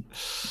is.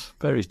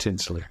 Very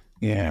tinsely.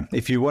 Yeah.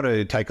 If you want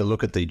to take a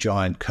look at the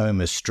giant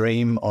Coma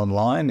stream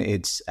online,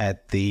 it's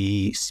at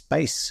the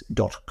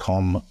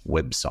space.com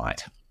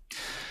website.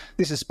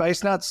 This is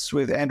Space Nuts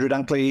with Andrew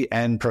Dunkley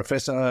and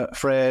Professor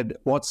Fred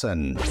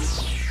Watson.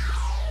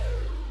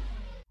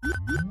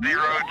 0G,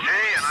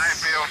 and I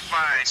feel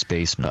fine.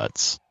 Space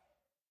Nuts.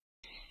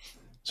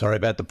 Sorry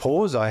about the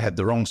pause. I had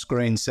the wrong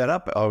screen set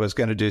up. I was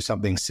going to do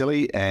something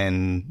silly,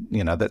 and,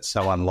 that's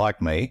so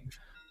unlike me.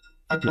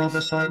 I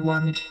promise I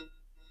won't.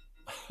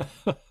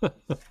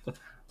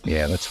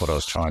 Yeah, that's what I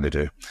was trying to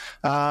do.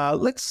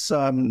 Let's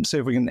see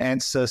if we can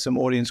answer some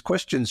audience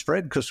questions,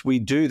 Fred, because we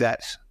do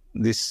that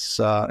this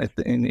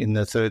in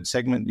the third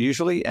segment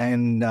usually,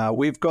 and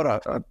we've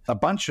got a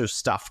bunch of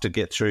stuff to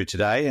get through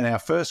today. And our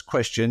first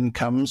question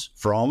comes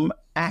from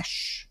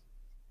Ash.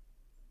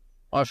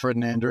 Hi, Fred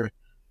and Andrew.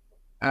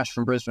 Ash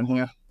from Brisbane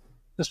here.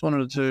 Just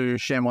wanted to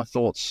share my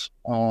thoughts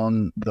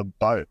on the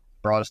boat,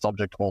 brightest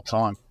object of all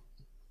time.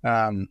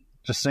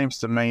 Just seems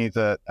to me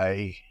that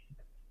a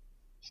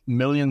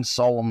million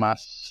solar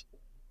mass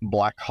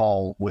black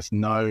hole with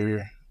no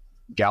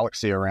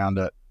galaxy around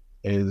it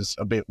is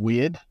a bit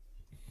weird,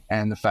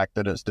 and the fact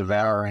that it's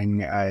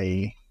devouring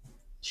a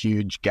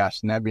huge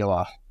gas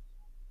nebula,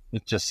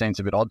 it just seems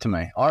a bit odd to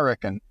me. I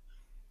reckon,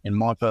 in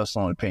my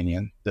personal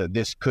opinion, that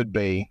this could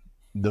be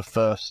the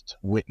first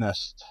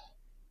witnessed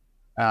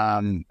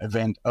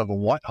event of a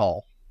white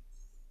hole.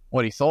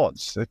 What are your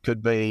thoughts? It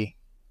could be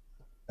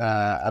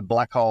a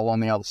black hole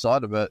on the other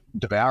side of it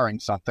devouring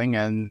something,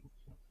 and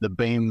the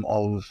beam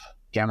of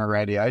gamma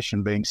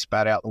radiation being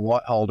spat out the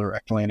white hole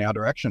directly in our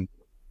direction.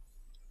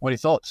 What are your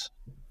thoughts?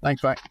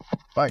 Thanks, mate.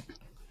 Bye.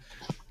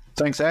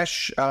 Thanks,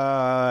 Ash.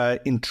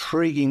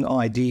 Intriguing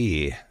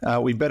idea.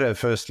 We better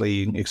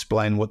firstly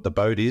explain what the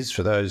boat is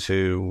for those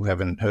who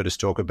haven't heard us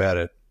talk about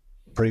it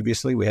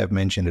previously. We have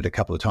mentioned it a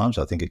couple of times.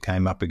 I think it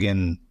came up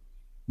again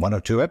 1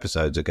 or 2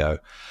 episodes ago.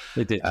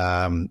 It did.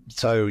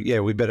 So,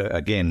 yeah, we better,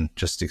 again,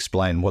 just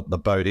explain what the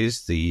boat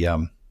is.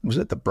 Was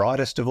it the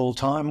brightest of all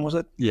time, was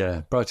it?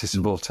 Yeah, brightest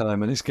of all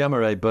time. And its gamma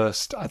ray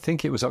burst, I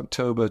think it was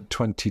October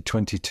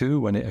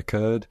 2022 when it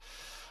occurred.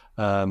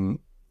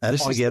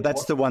 That's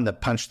the one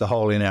that punched the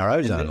hole in our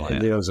ozone layer. In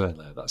the ozone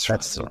layer, that's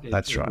right.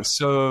 That's right. It was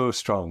so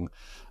strong.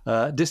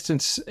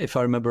 Distance, if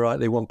I remember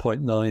rightly,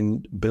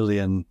 1.9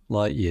 billion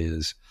light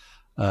years.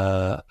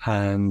 But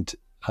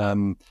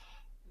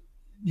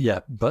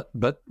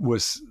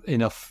was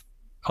enough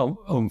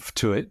oomph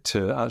to it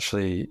to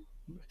actually...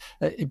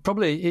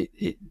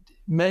 It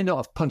may not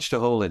have punched a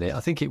hole in it.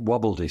 I think it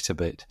wobbled it a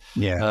bit.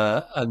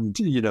 Yeah.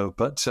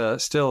 But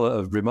still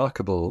a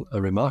remarkable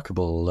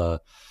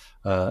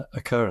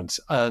occurrence.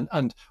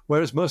 And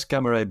whereas most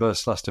gamma ray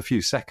bursts last a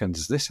few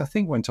seconds, this I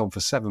think went on for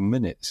 7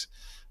 minutes.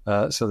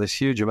 So this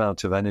huge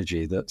amount of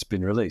energy that's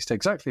been released,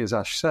 exactly as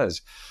Ash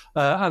says.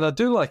 And I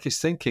do like his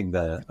thinking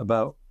there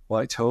about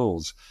white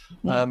holes,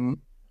 but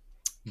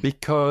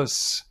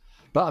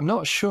I'm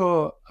not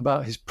sure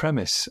about his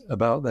premise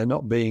about there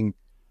not being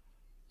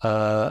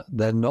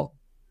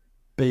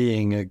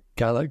a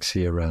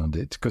galaxy around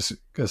it, because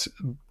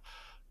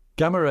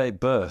gamma ray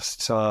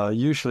bursts are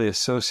usually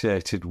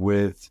associated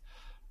with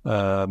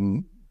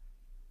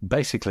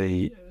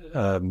basically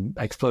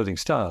exploding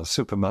stars,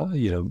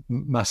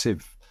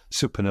 massive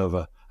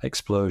supernova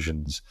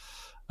explosions.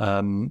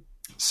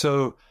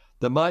 So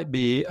there might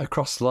be a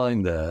cross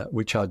line there,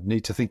 which I'd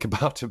need to think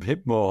about a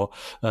bit more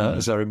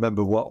as I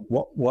remember what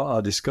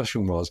our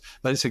discussion was.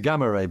 But it's a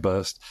gamma ray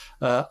burst,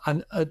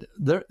 and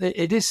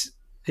it is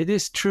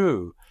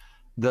true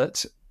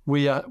that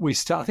I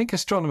think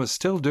astronomers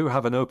still do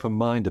have an open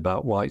mind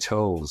about white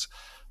holes,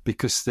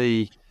 because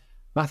the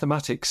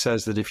mathematics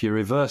says that if you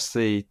reverse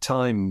the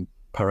time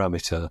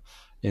parameter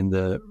in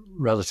the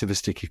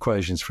relativistic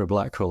equations for a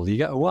black hole, you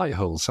get a white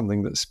hole,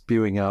 something that's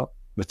spewing out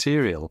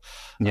material.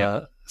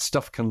 Yeah.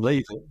 Stuff can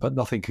leave it, but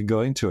nothing can go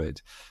into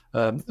it.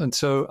 And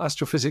so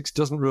astrophysics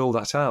doesn't rule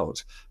that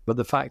out. But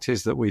the fact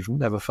is that we've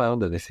never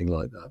found anything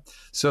like that.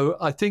 So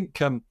I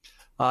think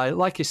I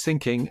like his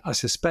thinking. I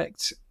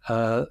suspect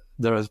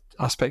there are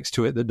aspects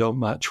to it that don't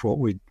match what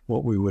we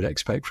would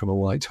expect from a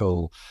white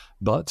hole.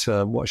 But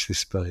watch this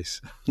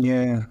space.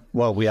 Yeah.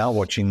 Well, we are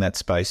watching that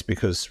space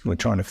because we're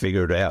trying to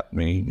figure it out.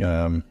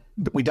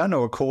 But we don't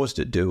know what caused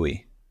it, do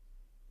we?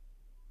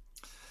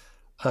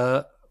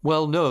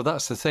 Well, no,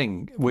 that's the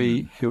thing.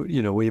 We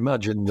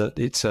imagine that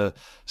it's a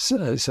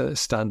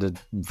standard,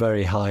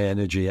 very high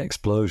energy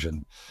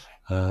explosion.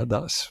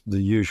 That's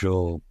the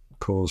usual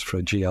cause for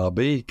a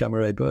GRB, gamma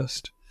ray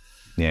burst.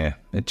 Yeah,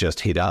 it just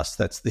hit us.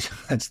 That's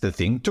the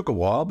thing. Took a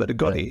while, but it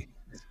got here.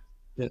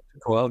 Yeah,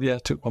 well,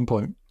 it took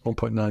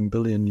 1.9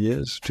 billion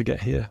years to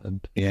get here,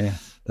 and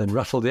then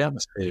rattled the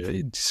atmosphere.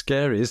 It's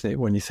scary, isn't it,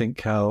 when you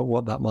think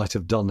what that might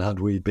have done had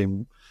we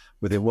been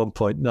within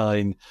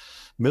 1.9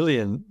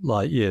 million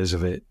light years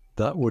of it.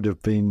 That would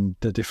have been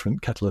a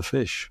different kettle of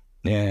fish.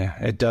 Yeah,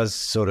 it does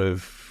sort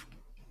of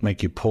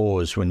make you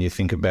pause when you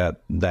think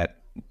about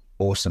that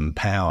awesome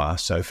power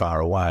so far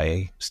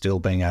away still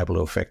being able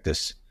to affect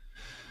us.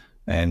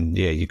 And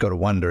yeah, you've got to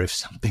wonder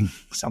if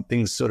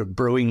something's sort of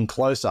brewing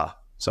closer.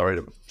 Sorry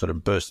to sort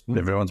of burst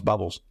everyone's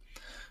bubbles,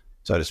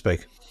 so to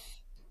speak.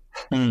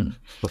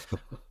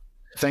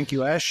 Thank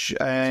you, Ash.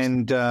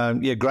 And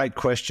great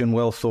question,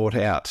 well thought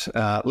out.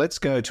 Let's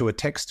go to a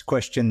text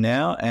question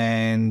now.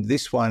 And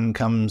this one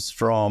comes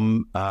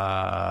from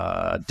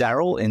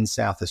Daryl in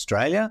South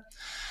Australia.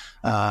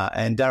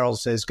 And Daryl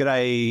says,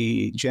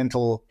 "G'day,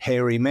 gentle,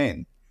 hairy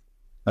men."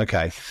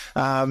 Okay.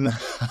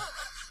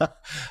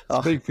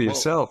 Speak for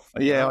yourself.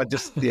 I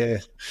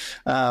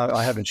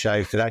haven't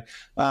shaved today.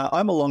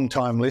 I'm a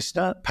long-time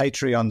listener,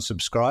 Patreon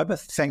subscriber.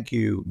 Thank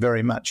you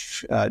very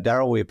much,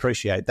 Daryl. We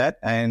appreciate that.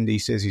 And he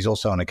says he's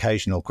also an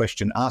occasional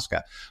question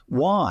asker.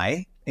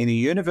 Why in a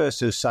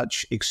universe of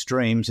such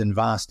extremes and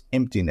vast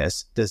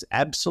emptiness, does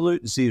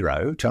absolute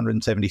zero,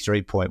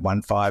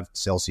 273.15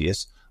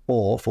 Celsius,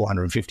 or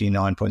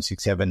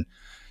 459.67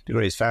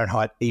 degrees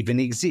Fahrenheit, even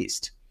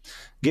exist?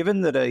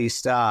 Given that a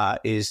star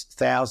is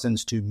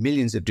thousands to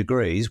millions of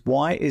degrees,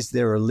 why is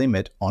there a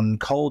limit on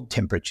cold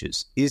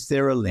temperatures? Is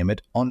there a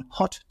limit on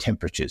hot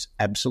temperatures?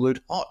 Absolute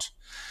hot.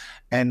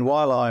 And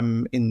while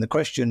I'm in the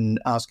question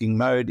asking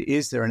mode,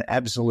 is there an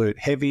absolute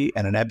heavy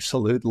and an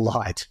absolute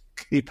light?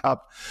 Keep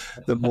up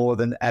the more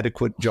than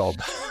adequate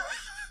job.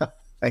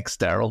 Thanks,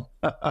 Daryl.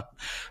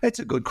 It's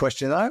a good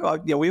question, though.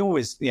 We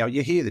always,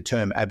 you hear the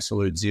term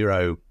absolute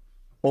zero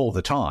all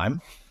the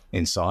time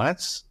in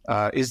science.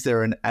 Is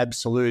there an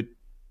absolute,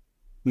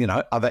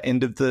 other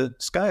end of the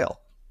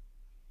scale?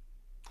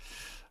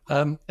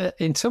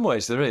 In some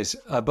ways there is,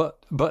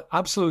 but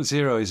absolute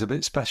zero is a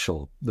bit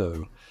special,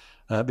 though,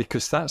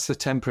 because that's the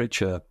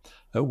temperature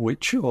at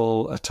which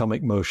all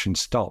atomic motion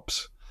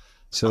stops.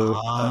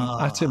 So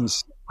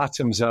atoms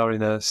are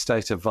in a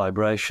state of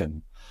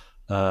vibration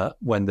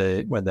when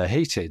they're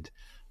heated,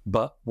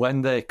 but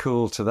when they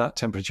cool to that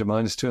temperature,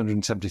 minus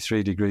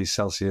 273 degrees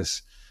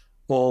Celsius,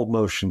 all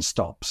motion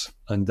stops,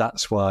 and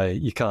that's why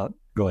you can't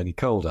go any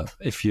colder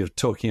if you're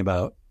talking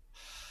about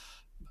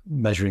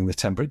measuring the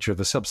temperature of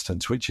a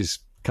substance, which is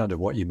kind of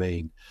what you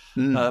mean.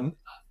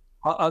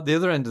 At the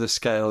other end of the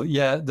scale,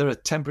 there are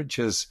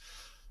temperatures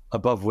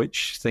above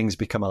which things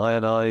become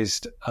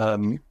ionized.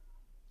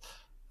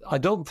 I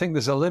don't think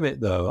there's a limit,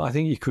 though. I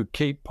think you could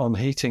keep on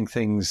heating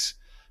things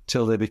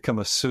till they become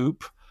a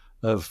soup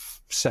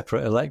of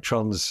separate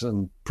electrons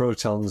and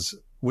protons,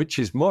 which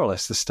is more or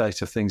less the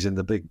state of things in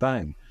the Big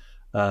Bang,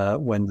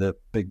 when the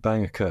Big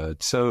Bang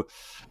occurred. So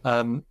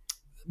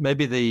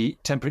maybe the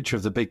temperature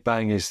of the Big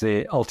Bang is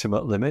the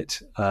ultimate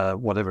limit.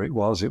 Whatever it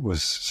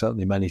was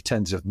certainly many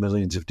tens of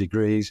millions of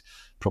degrees,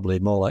 probably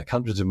more like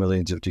hundreds of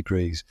millions of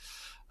degrees.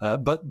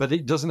 But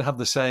it doesn't have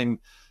the same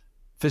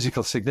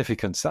physical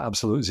significance that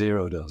absolute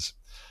zero does.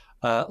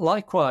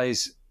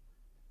 Likewise,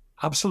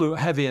 absolute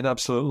heavy and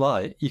absolute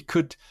light, you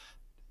could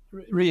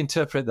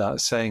reinterpret that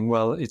as saying,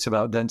 well, it's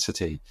about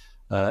density.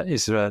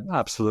 Is there an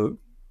absolute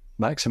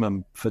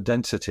maximum for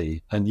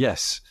density? And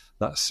yes,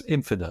 that's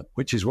infinite,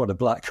 which is what a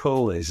black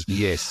hole is.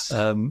 Yes.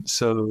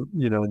 So,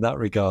 in that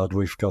regard,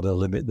 we've got a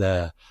limit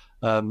there.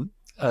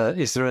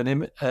 Is there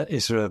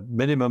a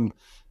minimum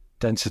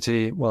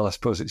density? Well, I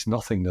suppose it's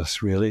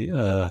nothingness, really.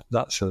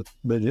 That's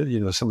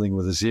something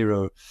with a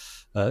zero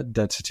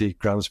density,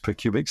 grams per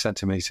cubic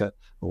centimetre,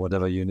 or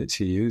whatever units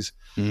you use.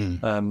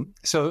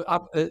 So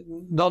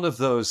none of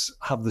those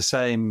have the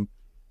same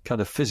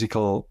kind of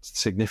physical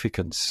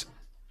significance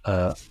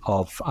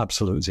of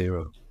absolute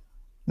zero.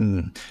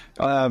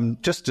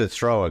 Just to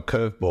throw a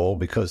curveball,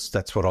 because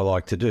that's what I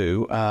like to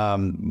do,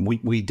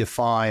 we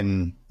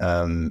define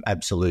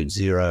absolute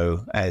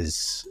zero,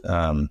 as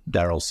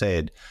Daryl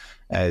said,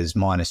 as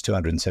minus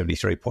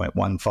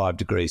 273.15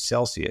 degrees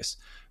Celsius.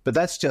 But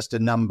that's just a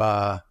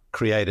number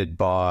created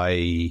by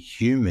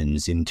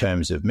humans in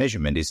terms of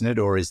measurement, isn't it?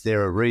 Or is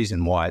there a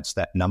reason why it's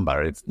that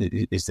number?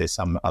 Is there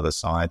some other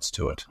science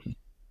to it?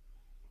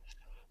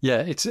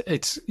 Yeah,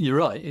 it's you're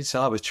right. It's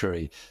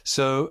arbitrary.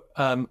 So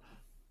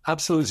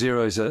absolute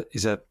zero is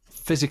a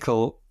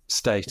physical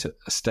state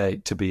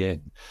to be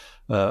in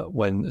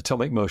when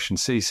atomic motion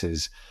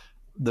ceases.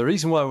 The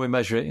reason why we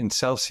measure it in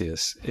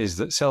Celsius is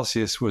that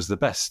Celsius was the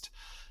best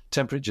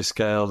temperature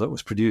scale that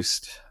was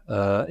produced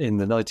in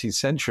the 19th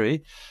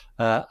century,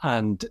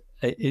 and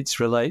it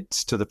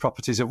relates to the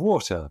properties of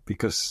water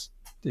because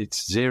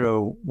it's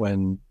zero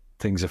when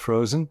things are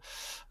frozen,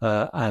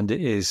 and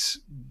it is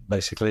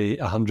basically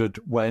 100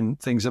 when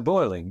things are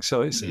boiling.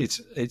 So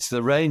it's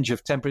the range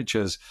of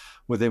temperatures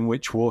within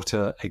which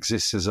water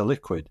exists as a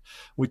liquid,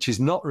 which is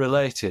not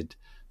related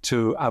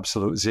to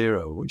absolute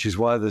zero, which is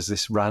why there's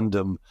this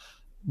random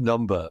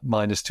number,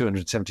 minus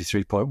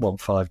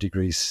 273.15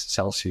 degrees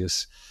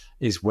Celsius,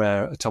 is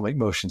where atomic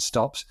motion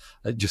stops.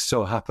 It just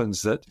so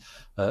happens that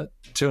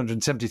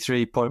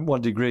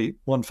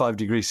 273.15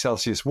 degrees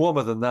Celsius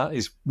warmer than that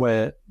is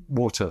where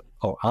water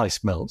or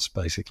ice melts,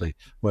 basically,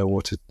 where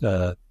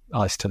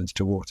ice turns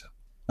to water.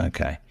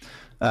 Okay.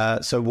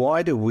 So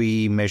why do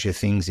we measure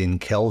things in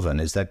Kelvin?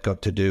 Has that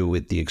got to do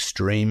with the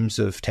extremes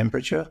of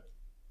temperature?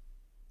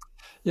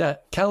 Yeah,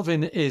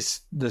 Kelvin is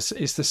the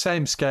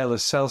same scale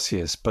as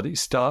Celsius, but it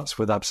starts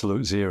with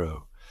absolute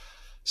zero.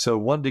 So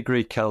 1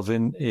 degree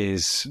Kelvin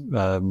is,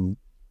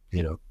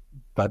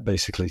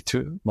 basically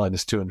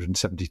minus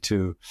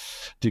 272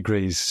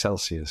 degrees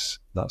Celsius.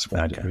 That's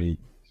 1 degree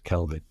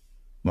Kelvin.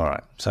 All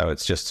right. So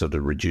it's just sort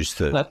of reduced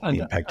the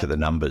impact of the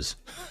numbers.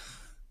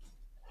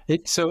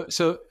 So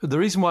the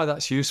reason why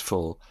that's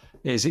useful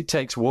is it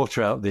takes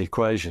water out of the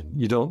equation.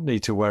 You don't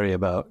need to worry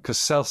about, because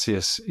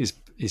Celsius is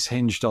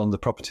hinged on the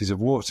properties of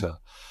water.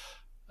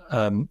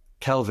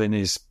 Kelvin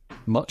is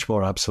much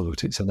more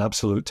absolute. It's an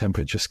absolute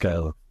temperature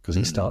scale because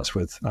it starts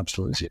with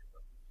absolute zero.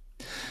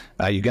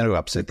 You're going to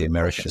upset the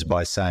Americans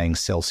by saying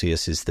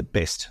Celsius is the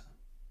best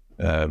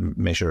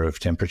measure of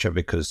temperature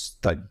because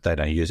they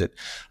don't use it.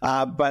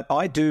 But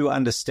I do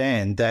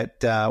understand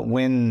that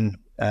when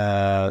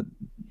the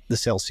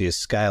Celsius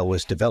scale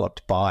was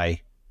developed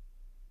by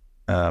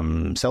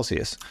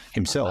Celsius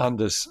himself,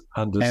 Anders,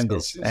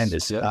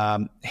 yeah.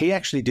 He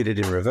actually did it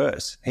in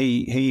reverse.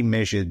 He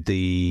measured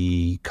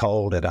the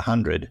cold at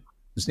 100,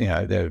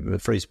 the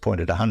freeze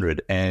point at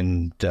 100,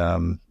 and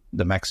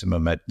the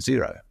maximum at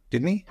 0,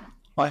 didn't he?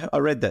 I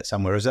read that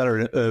somewhere. Is that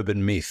an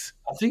urban myth?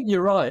 I think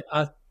you're right.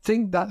 I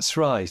think that's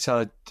right.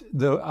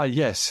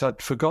 Yes,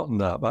 I'd forgotten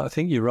that, but I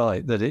think you're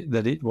right that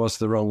it was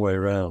the wrong way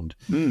around.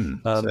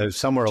 So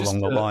somewhere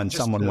along the line,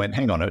 someone went,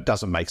 "Hang on, it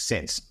doesn't make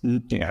sense.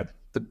 The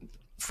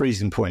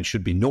freezing point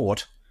should be 0,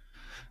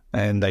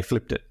 and they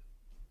flipped it."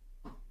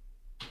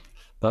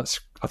 I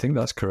think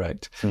that's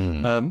correct.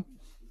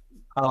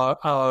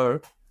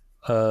 Our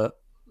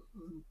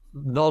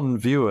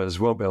non-viewers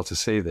won't be able to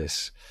see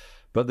this,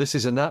 but this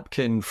is a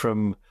napkin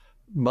from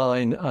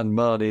mine and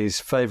Marnie's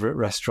favourite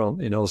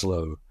restaurant in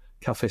Oslo,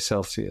 Café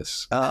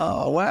Celsius.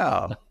 Oh,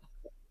 wow.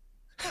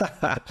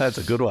 That's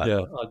a good one.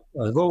 Yeah,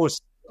 I've always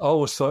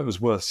thought it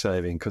was worth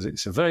saving because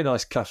it's a very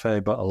nice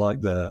cafe, but I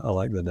like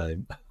the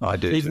name. I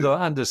do, even too. though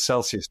Anders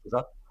Celsius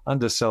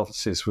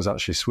was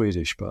actually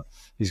Swedish, but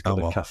he's got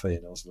a cafe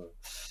in Oslo.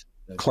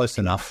 Close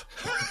enough.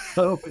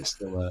 I hope it's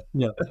still there.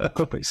 Yeah, I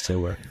hope it's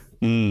still there.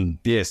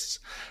 Yes.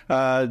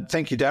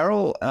 Thank you,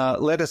 Daryl.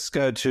 Let us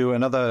go to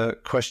another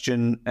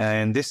question,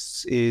 and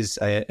this is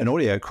an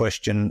audio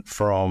question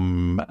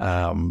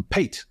from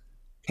Pete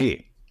here.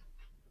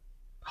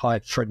 Hi,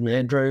 Fred and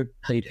Andrew.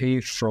 Pete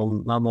here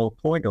from Mumble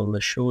Point on the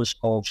shores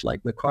of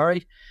Lake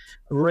Macquarie.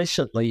 I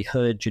recently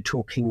heard you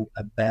talking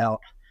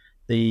about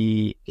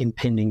the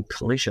impending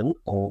collision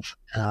of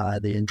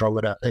the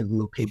Andromeda and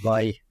Milky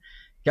Way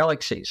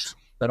galaxies.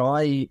 But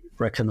I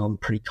reckon I'm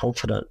pretty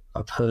confident.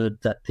 I've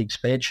heard that the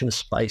expansion of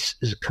space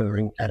is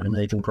occurring at an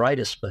even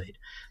greater speed,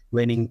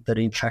 meaning that,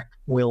 in fact,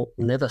 we'll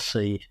never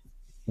see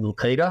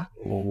Milky-Way,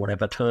 or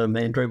whatever term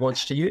Andrew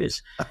wants to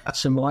use.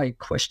 So my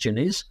question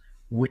is,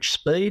 which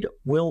speed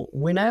will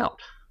win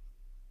out?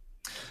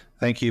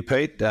 Thank you,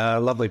 Pete.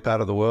 Lovely part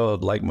of the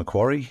world, Lake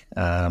Macquarie.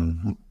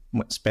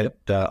 Spent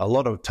a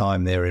lot of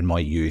time there in my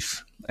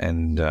youth,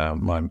 and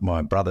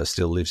my brother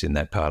still lives in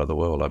that part of the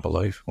world, I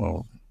believe.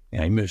 Well,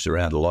 he moves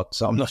around a lot,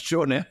 so I'm not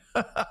sure now.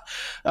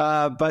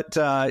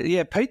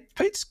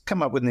 Pete's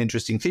come up with an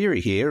interesting theory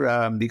here.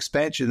 The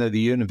expansion of the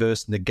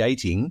universe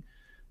negating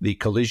the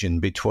collision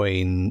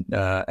between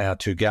our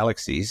two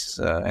galaxies,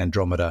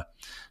 Andromeda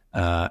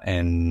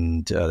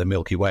and the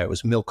Milky Way. It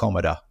was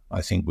Milkomeda,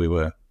 I think we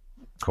were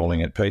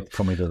calling it, Pete.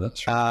 Milkomeda,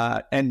 that's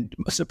right. And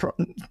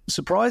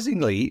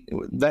surprisingly,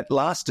 that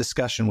last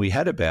discussion we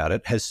had about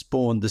it has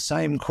spawned the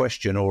same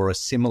question or a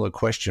similar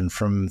question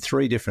from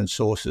 3 different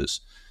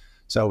sources.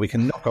 So we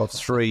can knock off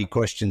 3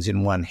 questions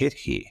in one hit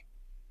here.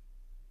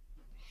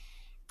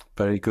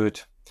 Very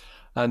good.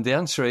 And the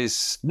answer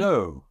is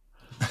no.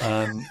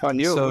 I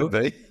knew it would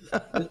be.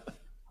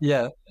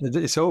 Yeah,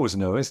 it's always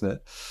no, isn't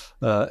it?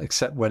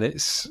 Except when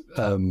it's,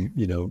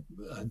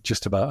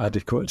 just about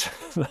adequate.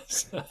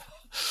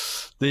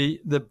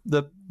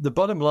 The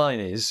bottom line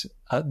is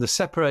the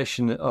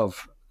separation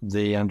of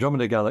the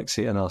Andromeda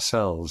Galaxy and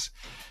ourselves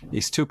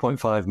is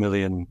 2.5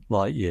 million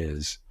light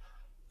years.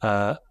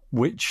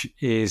 Which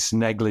is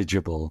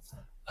negligible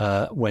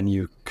when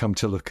you come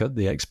to look at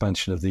the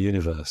expansion of the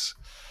universe.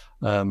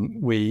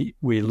 We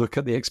look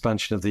at the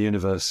expansion of the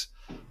universe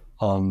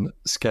on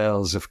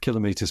scales of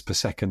kilometers per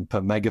second per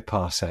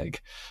megaparsec,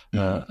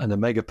 and a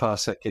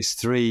megaparsec is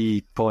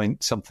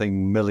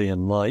 3-point-something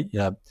million light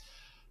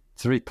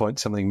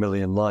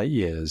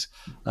years,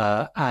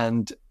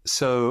 and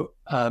so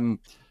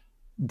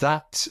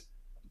that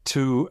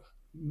to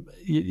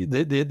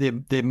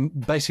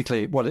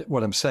basically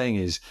what I'm saying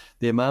is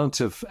the amount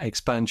of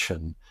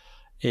expansion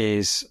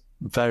is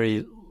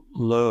very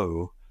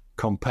low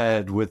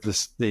compared with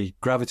the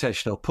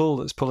gravitational pull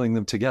that's pulling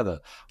them together,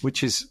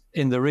 which is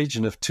in the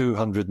region of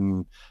 200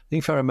 and I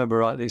think if I remember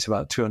rightly, it's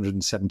about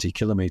 270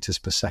 kilometers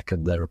per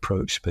second, their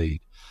approach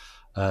speed,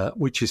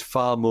 which is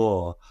far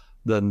more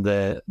than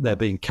they're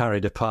being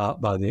carried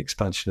apart by the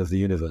expansion of the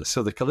universe.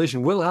 So the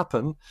collision will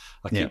happen.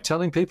 I keep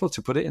telling people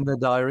to put it in their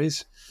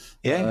diaries.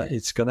 Yeah,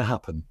 it's going to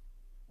happen.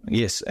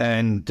 Yes,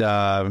 and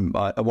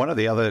one of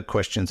the other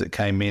questions that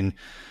came in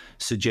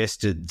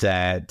suggested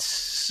that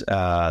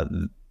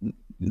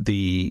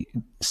the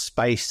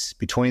space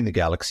between the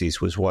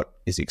galaxies was what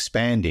is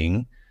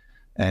expanding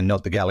and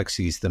not the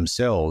galaxies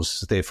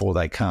themselves, therefore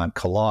they can't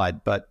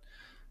collide. But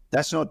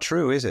that's not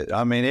true, is it?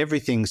 I mean,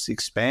 everything's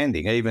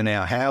expanding. Even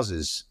our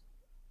houses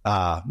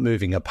are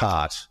moving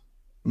apart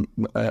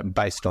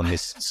based on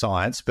this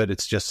science, but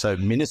it's just so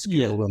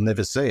minuscule we'll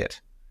never see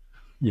it.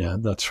 Yeah,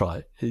 that's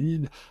right.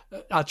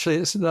 Actually,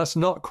 that's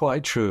not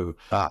quite true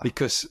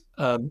because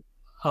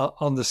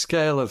on the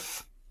scale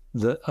of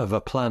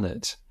a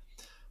planet,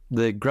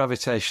 the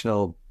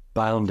gravitational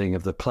bounding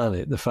of the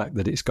planet, the fact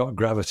that it's got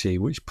gravity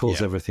which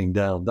pulls everything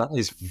down, that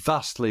is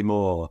vastly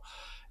more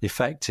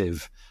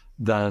effective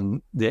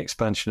than the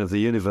expansion of the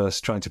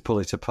universe trying to pull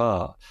it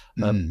apart,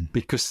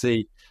 because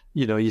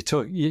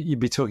you'd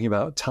be talking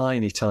about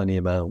tiny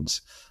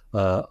amounts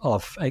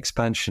of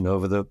expansion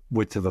over the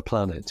width of a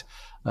planet,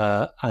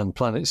 and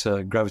planets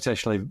are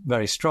gravitationally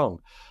very strong.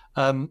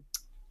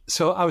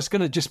 So I was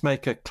going to just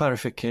make a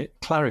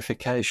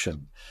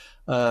clarification,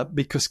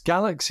 because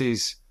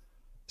galaxies.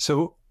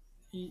 So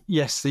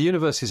yes, the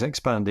universe is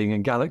expanding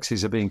and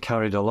galaxies are being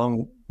carried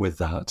along with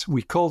that.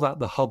 We call that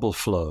the Hubble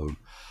flow,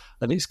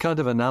 and it's kind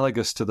of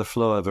analogous to the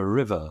flow of a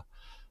river.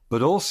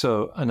 But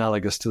also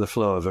analogous to the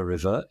flow of a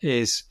river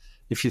is,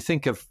 if you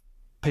think of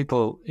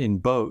people in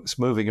boats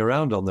moving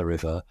around on the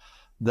river,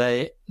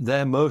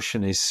 their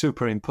motion is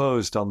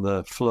superimposed on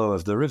the flow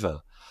of the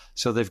river.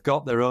 So they've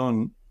got their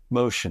own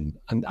motion.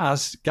 And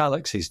as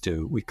galaxies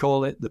do, we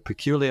call it the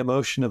peculiar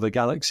motion of a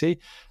galaxy.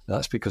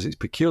 That's because it's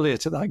peculiar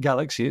to that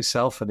galaxy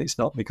itself, and it's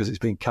not because it's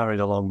being carried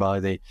along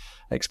by the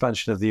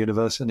expansion of the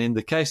universe. And in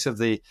the case of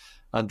the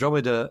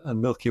Andromeda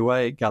and Milky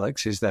Way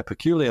galaxies, their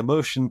peculiar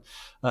motion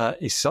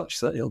is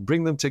such that it'll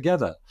bring them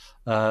together,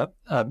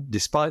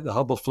 despite the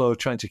Hubble flow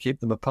trying to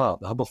keep them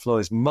apart. The Hubble flow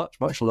is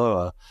much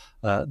lower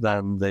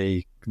than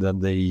the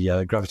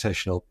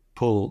gravitational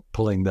pull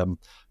pulling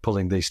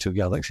these two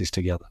galaxies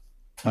together.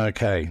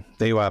 Okay,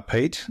 there you are,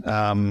 Pete.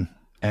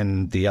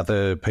 And the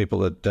other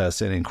people that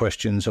sent in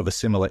questions of a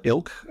similar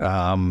ilk,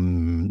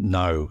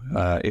 no,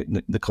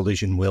 the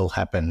collision will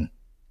happen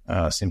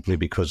simply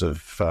because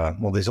of,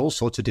 there's all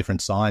sorts of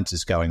different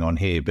sciences going on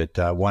here, but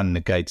one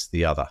negates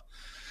the other.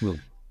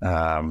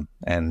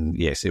 And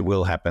yes, it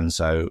will happen.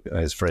 So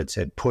as Fred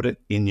said, put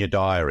it in your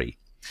diary.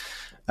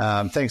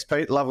 Thanks,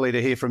 Pete. Lovely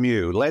to hear from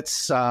you.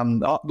 Let's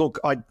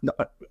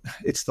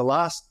it's the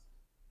last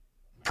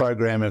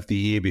program of the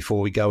year before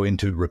we go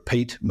into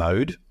repeat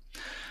mode.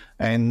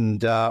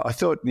 And I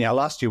thought,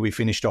 last year we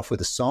finished off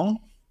with a song.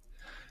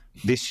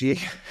 This year,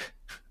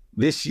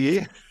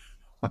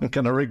 I'm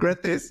going to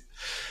regret this.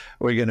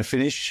 We're going to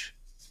finish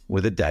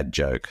with a dad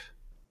joke.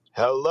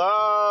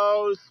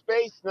 Hello,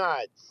 Space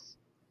Nuts.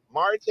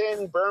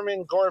 Martin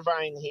Berman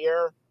Gorvine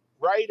here,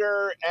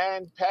 writer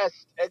and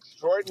pest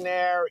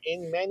extraordinaire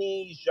in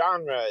many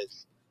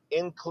genres,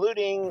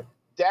 including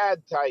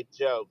dad-type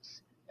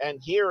jokes. And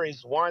here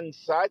is one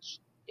such,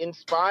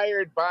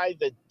 inspired by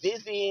the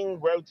dizzying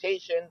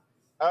rotation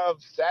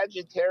of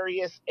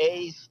Sagittarius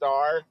A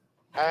star,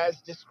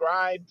 as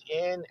described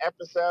in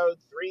episode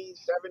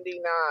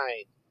 379.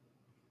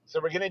 So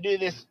we're going to do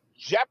this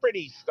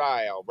Jeopardy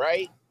style,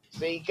 right?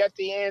 So you get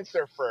the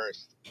answer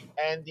first.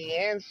 And the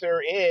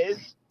answer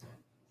is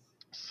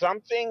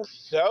something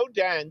so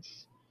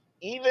dense,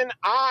 even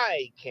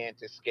I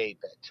can't escape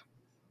it.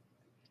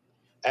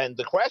 And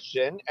the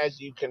question, as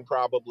you can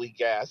probably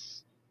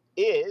guess,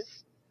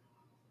 is,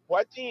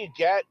 what do you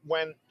get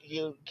when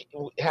you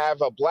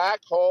have a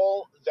black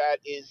hole that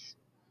is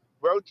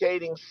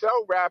rotating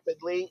so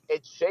rapidly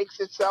it shakes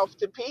itself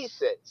to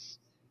pieces?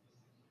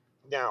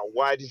 Now,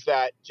 why does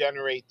that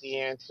generate the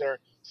answer,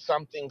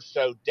 something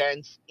so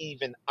dense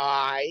even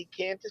I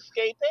can't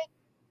escape it?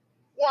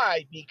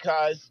 Why?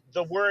 Because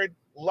the word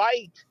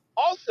light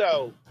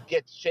also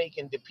gets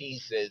shaken to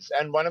pieces,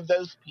 and one of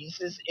those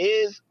pieces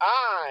is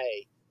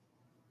I.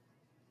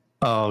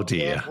 Oh,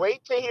 dear. Can't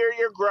wait to hear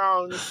your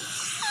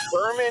groans.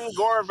 Berman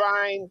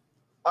Gorvine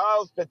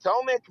of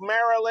Potomac,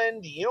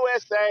 Maryland,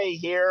 USA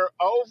here.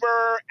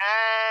 Over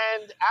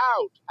and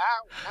out.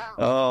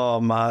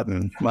 Oh,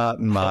 Martin.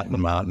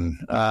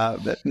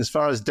 As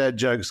far as dad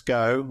jokes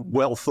go,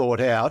 well thought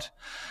out,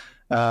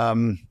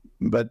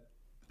 but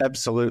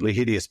absolutely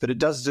hideous. But it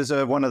does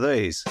deserve one of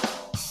these.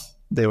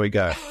 There we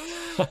go.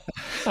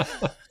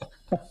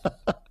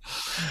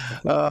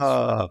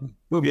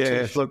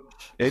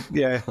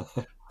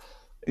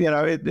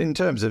 In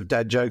terms of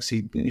dad jokes,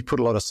 he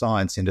put a lot of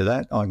science into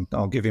that.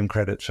 I'll give him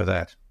credit for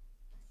that.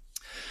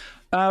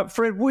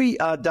 Fred, we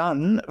are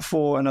done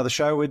for another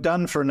show. We're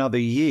done for another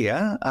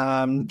year.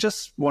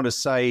 Just want to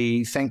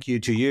say thank you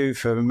to you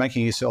for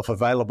making yourself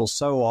available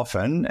so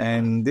often.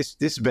 And this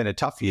has been a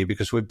tough year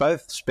because we've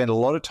both spent a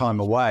lot of time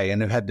away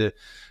and have had to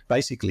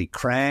basically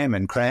cram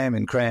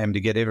to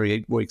get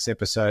every week's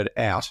episode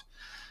out.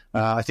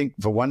 I think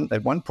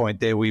at one point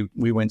there we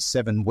went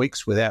 7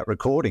 weeks without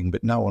recording,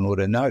 but no one would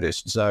have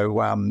noticed.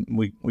 So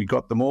we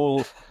got them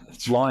all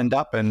lined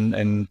up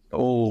and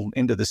all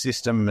into the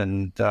system,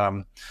 and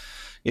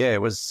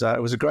it was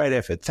a great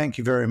effort. Thank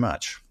you very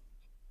much.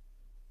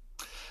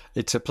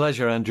 It's a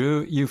pleasure,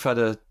 Andrew. You've had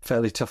a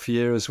fairly tough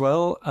year as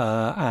well,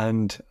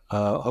 and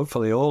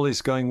hopefully all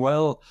is going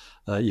well.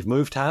 You've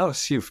moved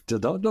house. You've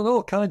done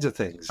all kinds of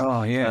things.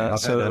 Oh yeah,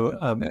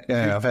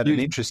 I've had an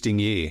interesting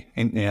year.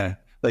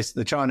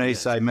 The Chinese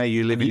say, may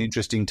you live in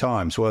interesting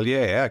times. Well,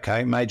 yeah,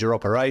 okay, major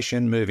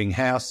operation, moving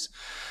house,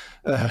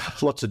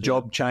 lots of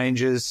job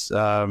changes,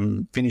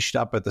 finished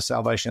up at the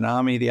Salvation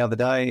Army the other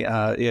day.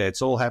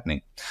 It's all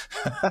happening.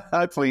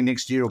 Hopefully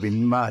next year will be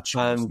much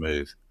more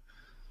smooth.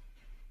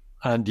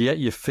 And yet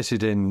you've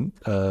fitted in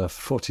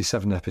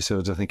 47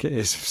 episodes, I think it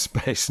is, of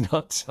Space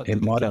Nuts.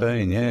 It might have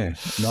been, yeah.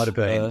 Might have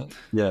been.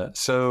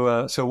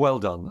 So well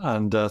done.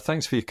 And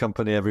thanks for your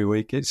company every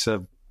week. It's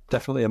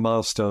definitely a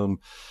milestone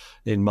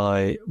in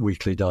my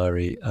weekly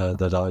diary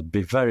that I'd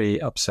be very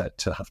upset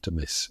to have to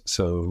miss.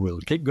 So we'll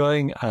keep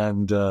going,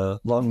 and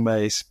long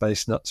may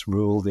Space Nuts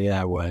rule the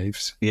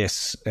airwaves.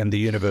 Yes, and the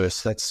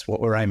universe. That's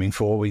what we're aiming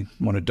for. We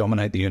want to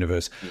dominate the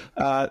universe.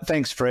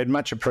 Thanks, Fred.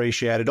 Much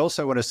appreciated.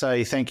 Also want to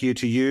say thank you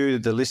to you,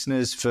 the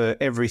listeners, for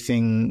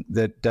everything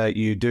that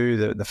you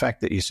do. The fact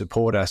that you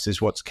support us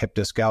is what's kept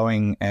us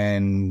going,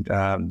 and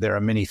there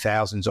are many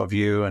thousands of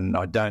you, and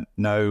I don't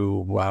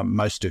know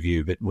most of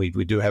you, but we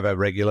do have our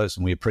regulars,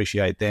 and we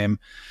appreciate them.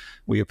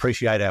 We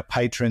appreciate our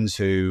patrons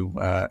who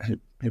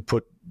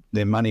put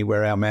their money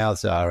where our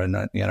mouths are,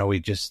 and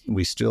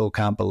we still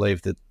can't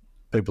believe that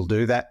people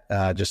do that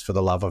just for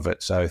the love of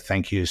it. So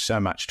thank you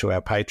so much to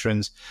our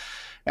patrons.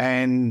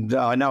 And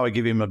I know I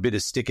give him a bit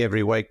of stick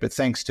every week, but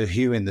thanks to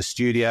Hugh in the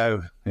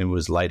studio. It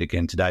was late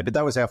again today, but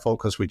that was our fault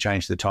because we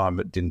changed the time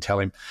but didn't tell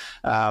him.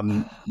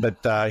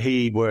 But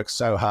he works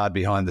so hard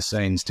behind the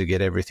scenes to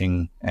get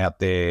everything out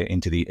there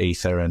into the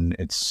ether, and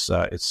it's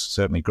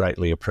certainly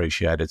greatly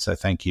appreciated. So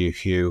thank you,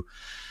 Hugh.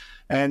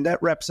 And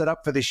that wraps it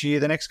up for this year.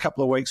 The next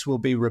couple of weeks will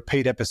be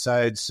repeat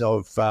episodes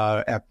of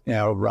our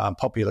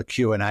popular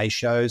Q&A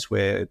shows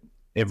where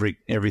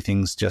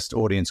everything's just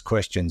audience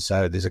questions.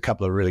 So there's a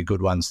couple of really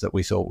good ones that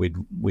we thought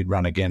we'd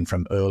run again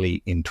from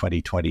early in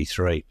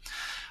 2023.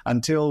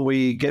 Until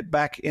we get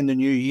back in the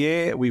new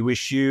year, we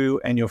wish you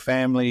and your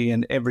family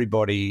and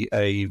everybody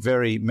a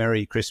very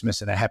Merry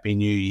Christmas and a Happy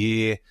New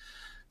Year.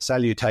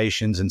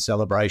 Salutations and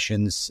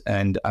celebrations.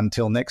 And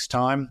until next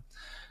time,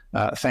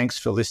 thanks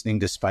for listening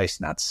to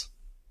Space Nuts.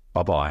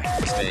 Bye-bye.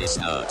 Space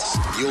Nuts.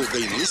 You've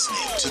been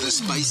listening to the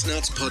Space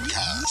Nuts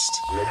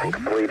podcast. Mission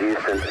complete,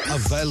 Houston.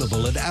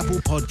 Available at Apple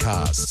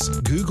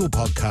Podcasts, Google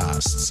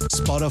Podcasts,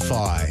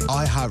 Spotify,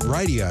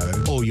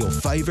 iHeartRadio, or your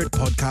favorite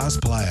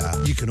podcast player.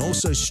 You can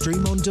also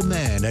stream on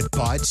demand at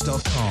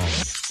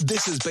Bytes.com.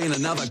 This has been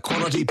another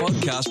quality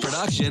podcast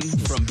production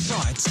from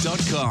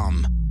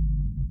Bytes.com.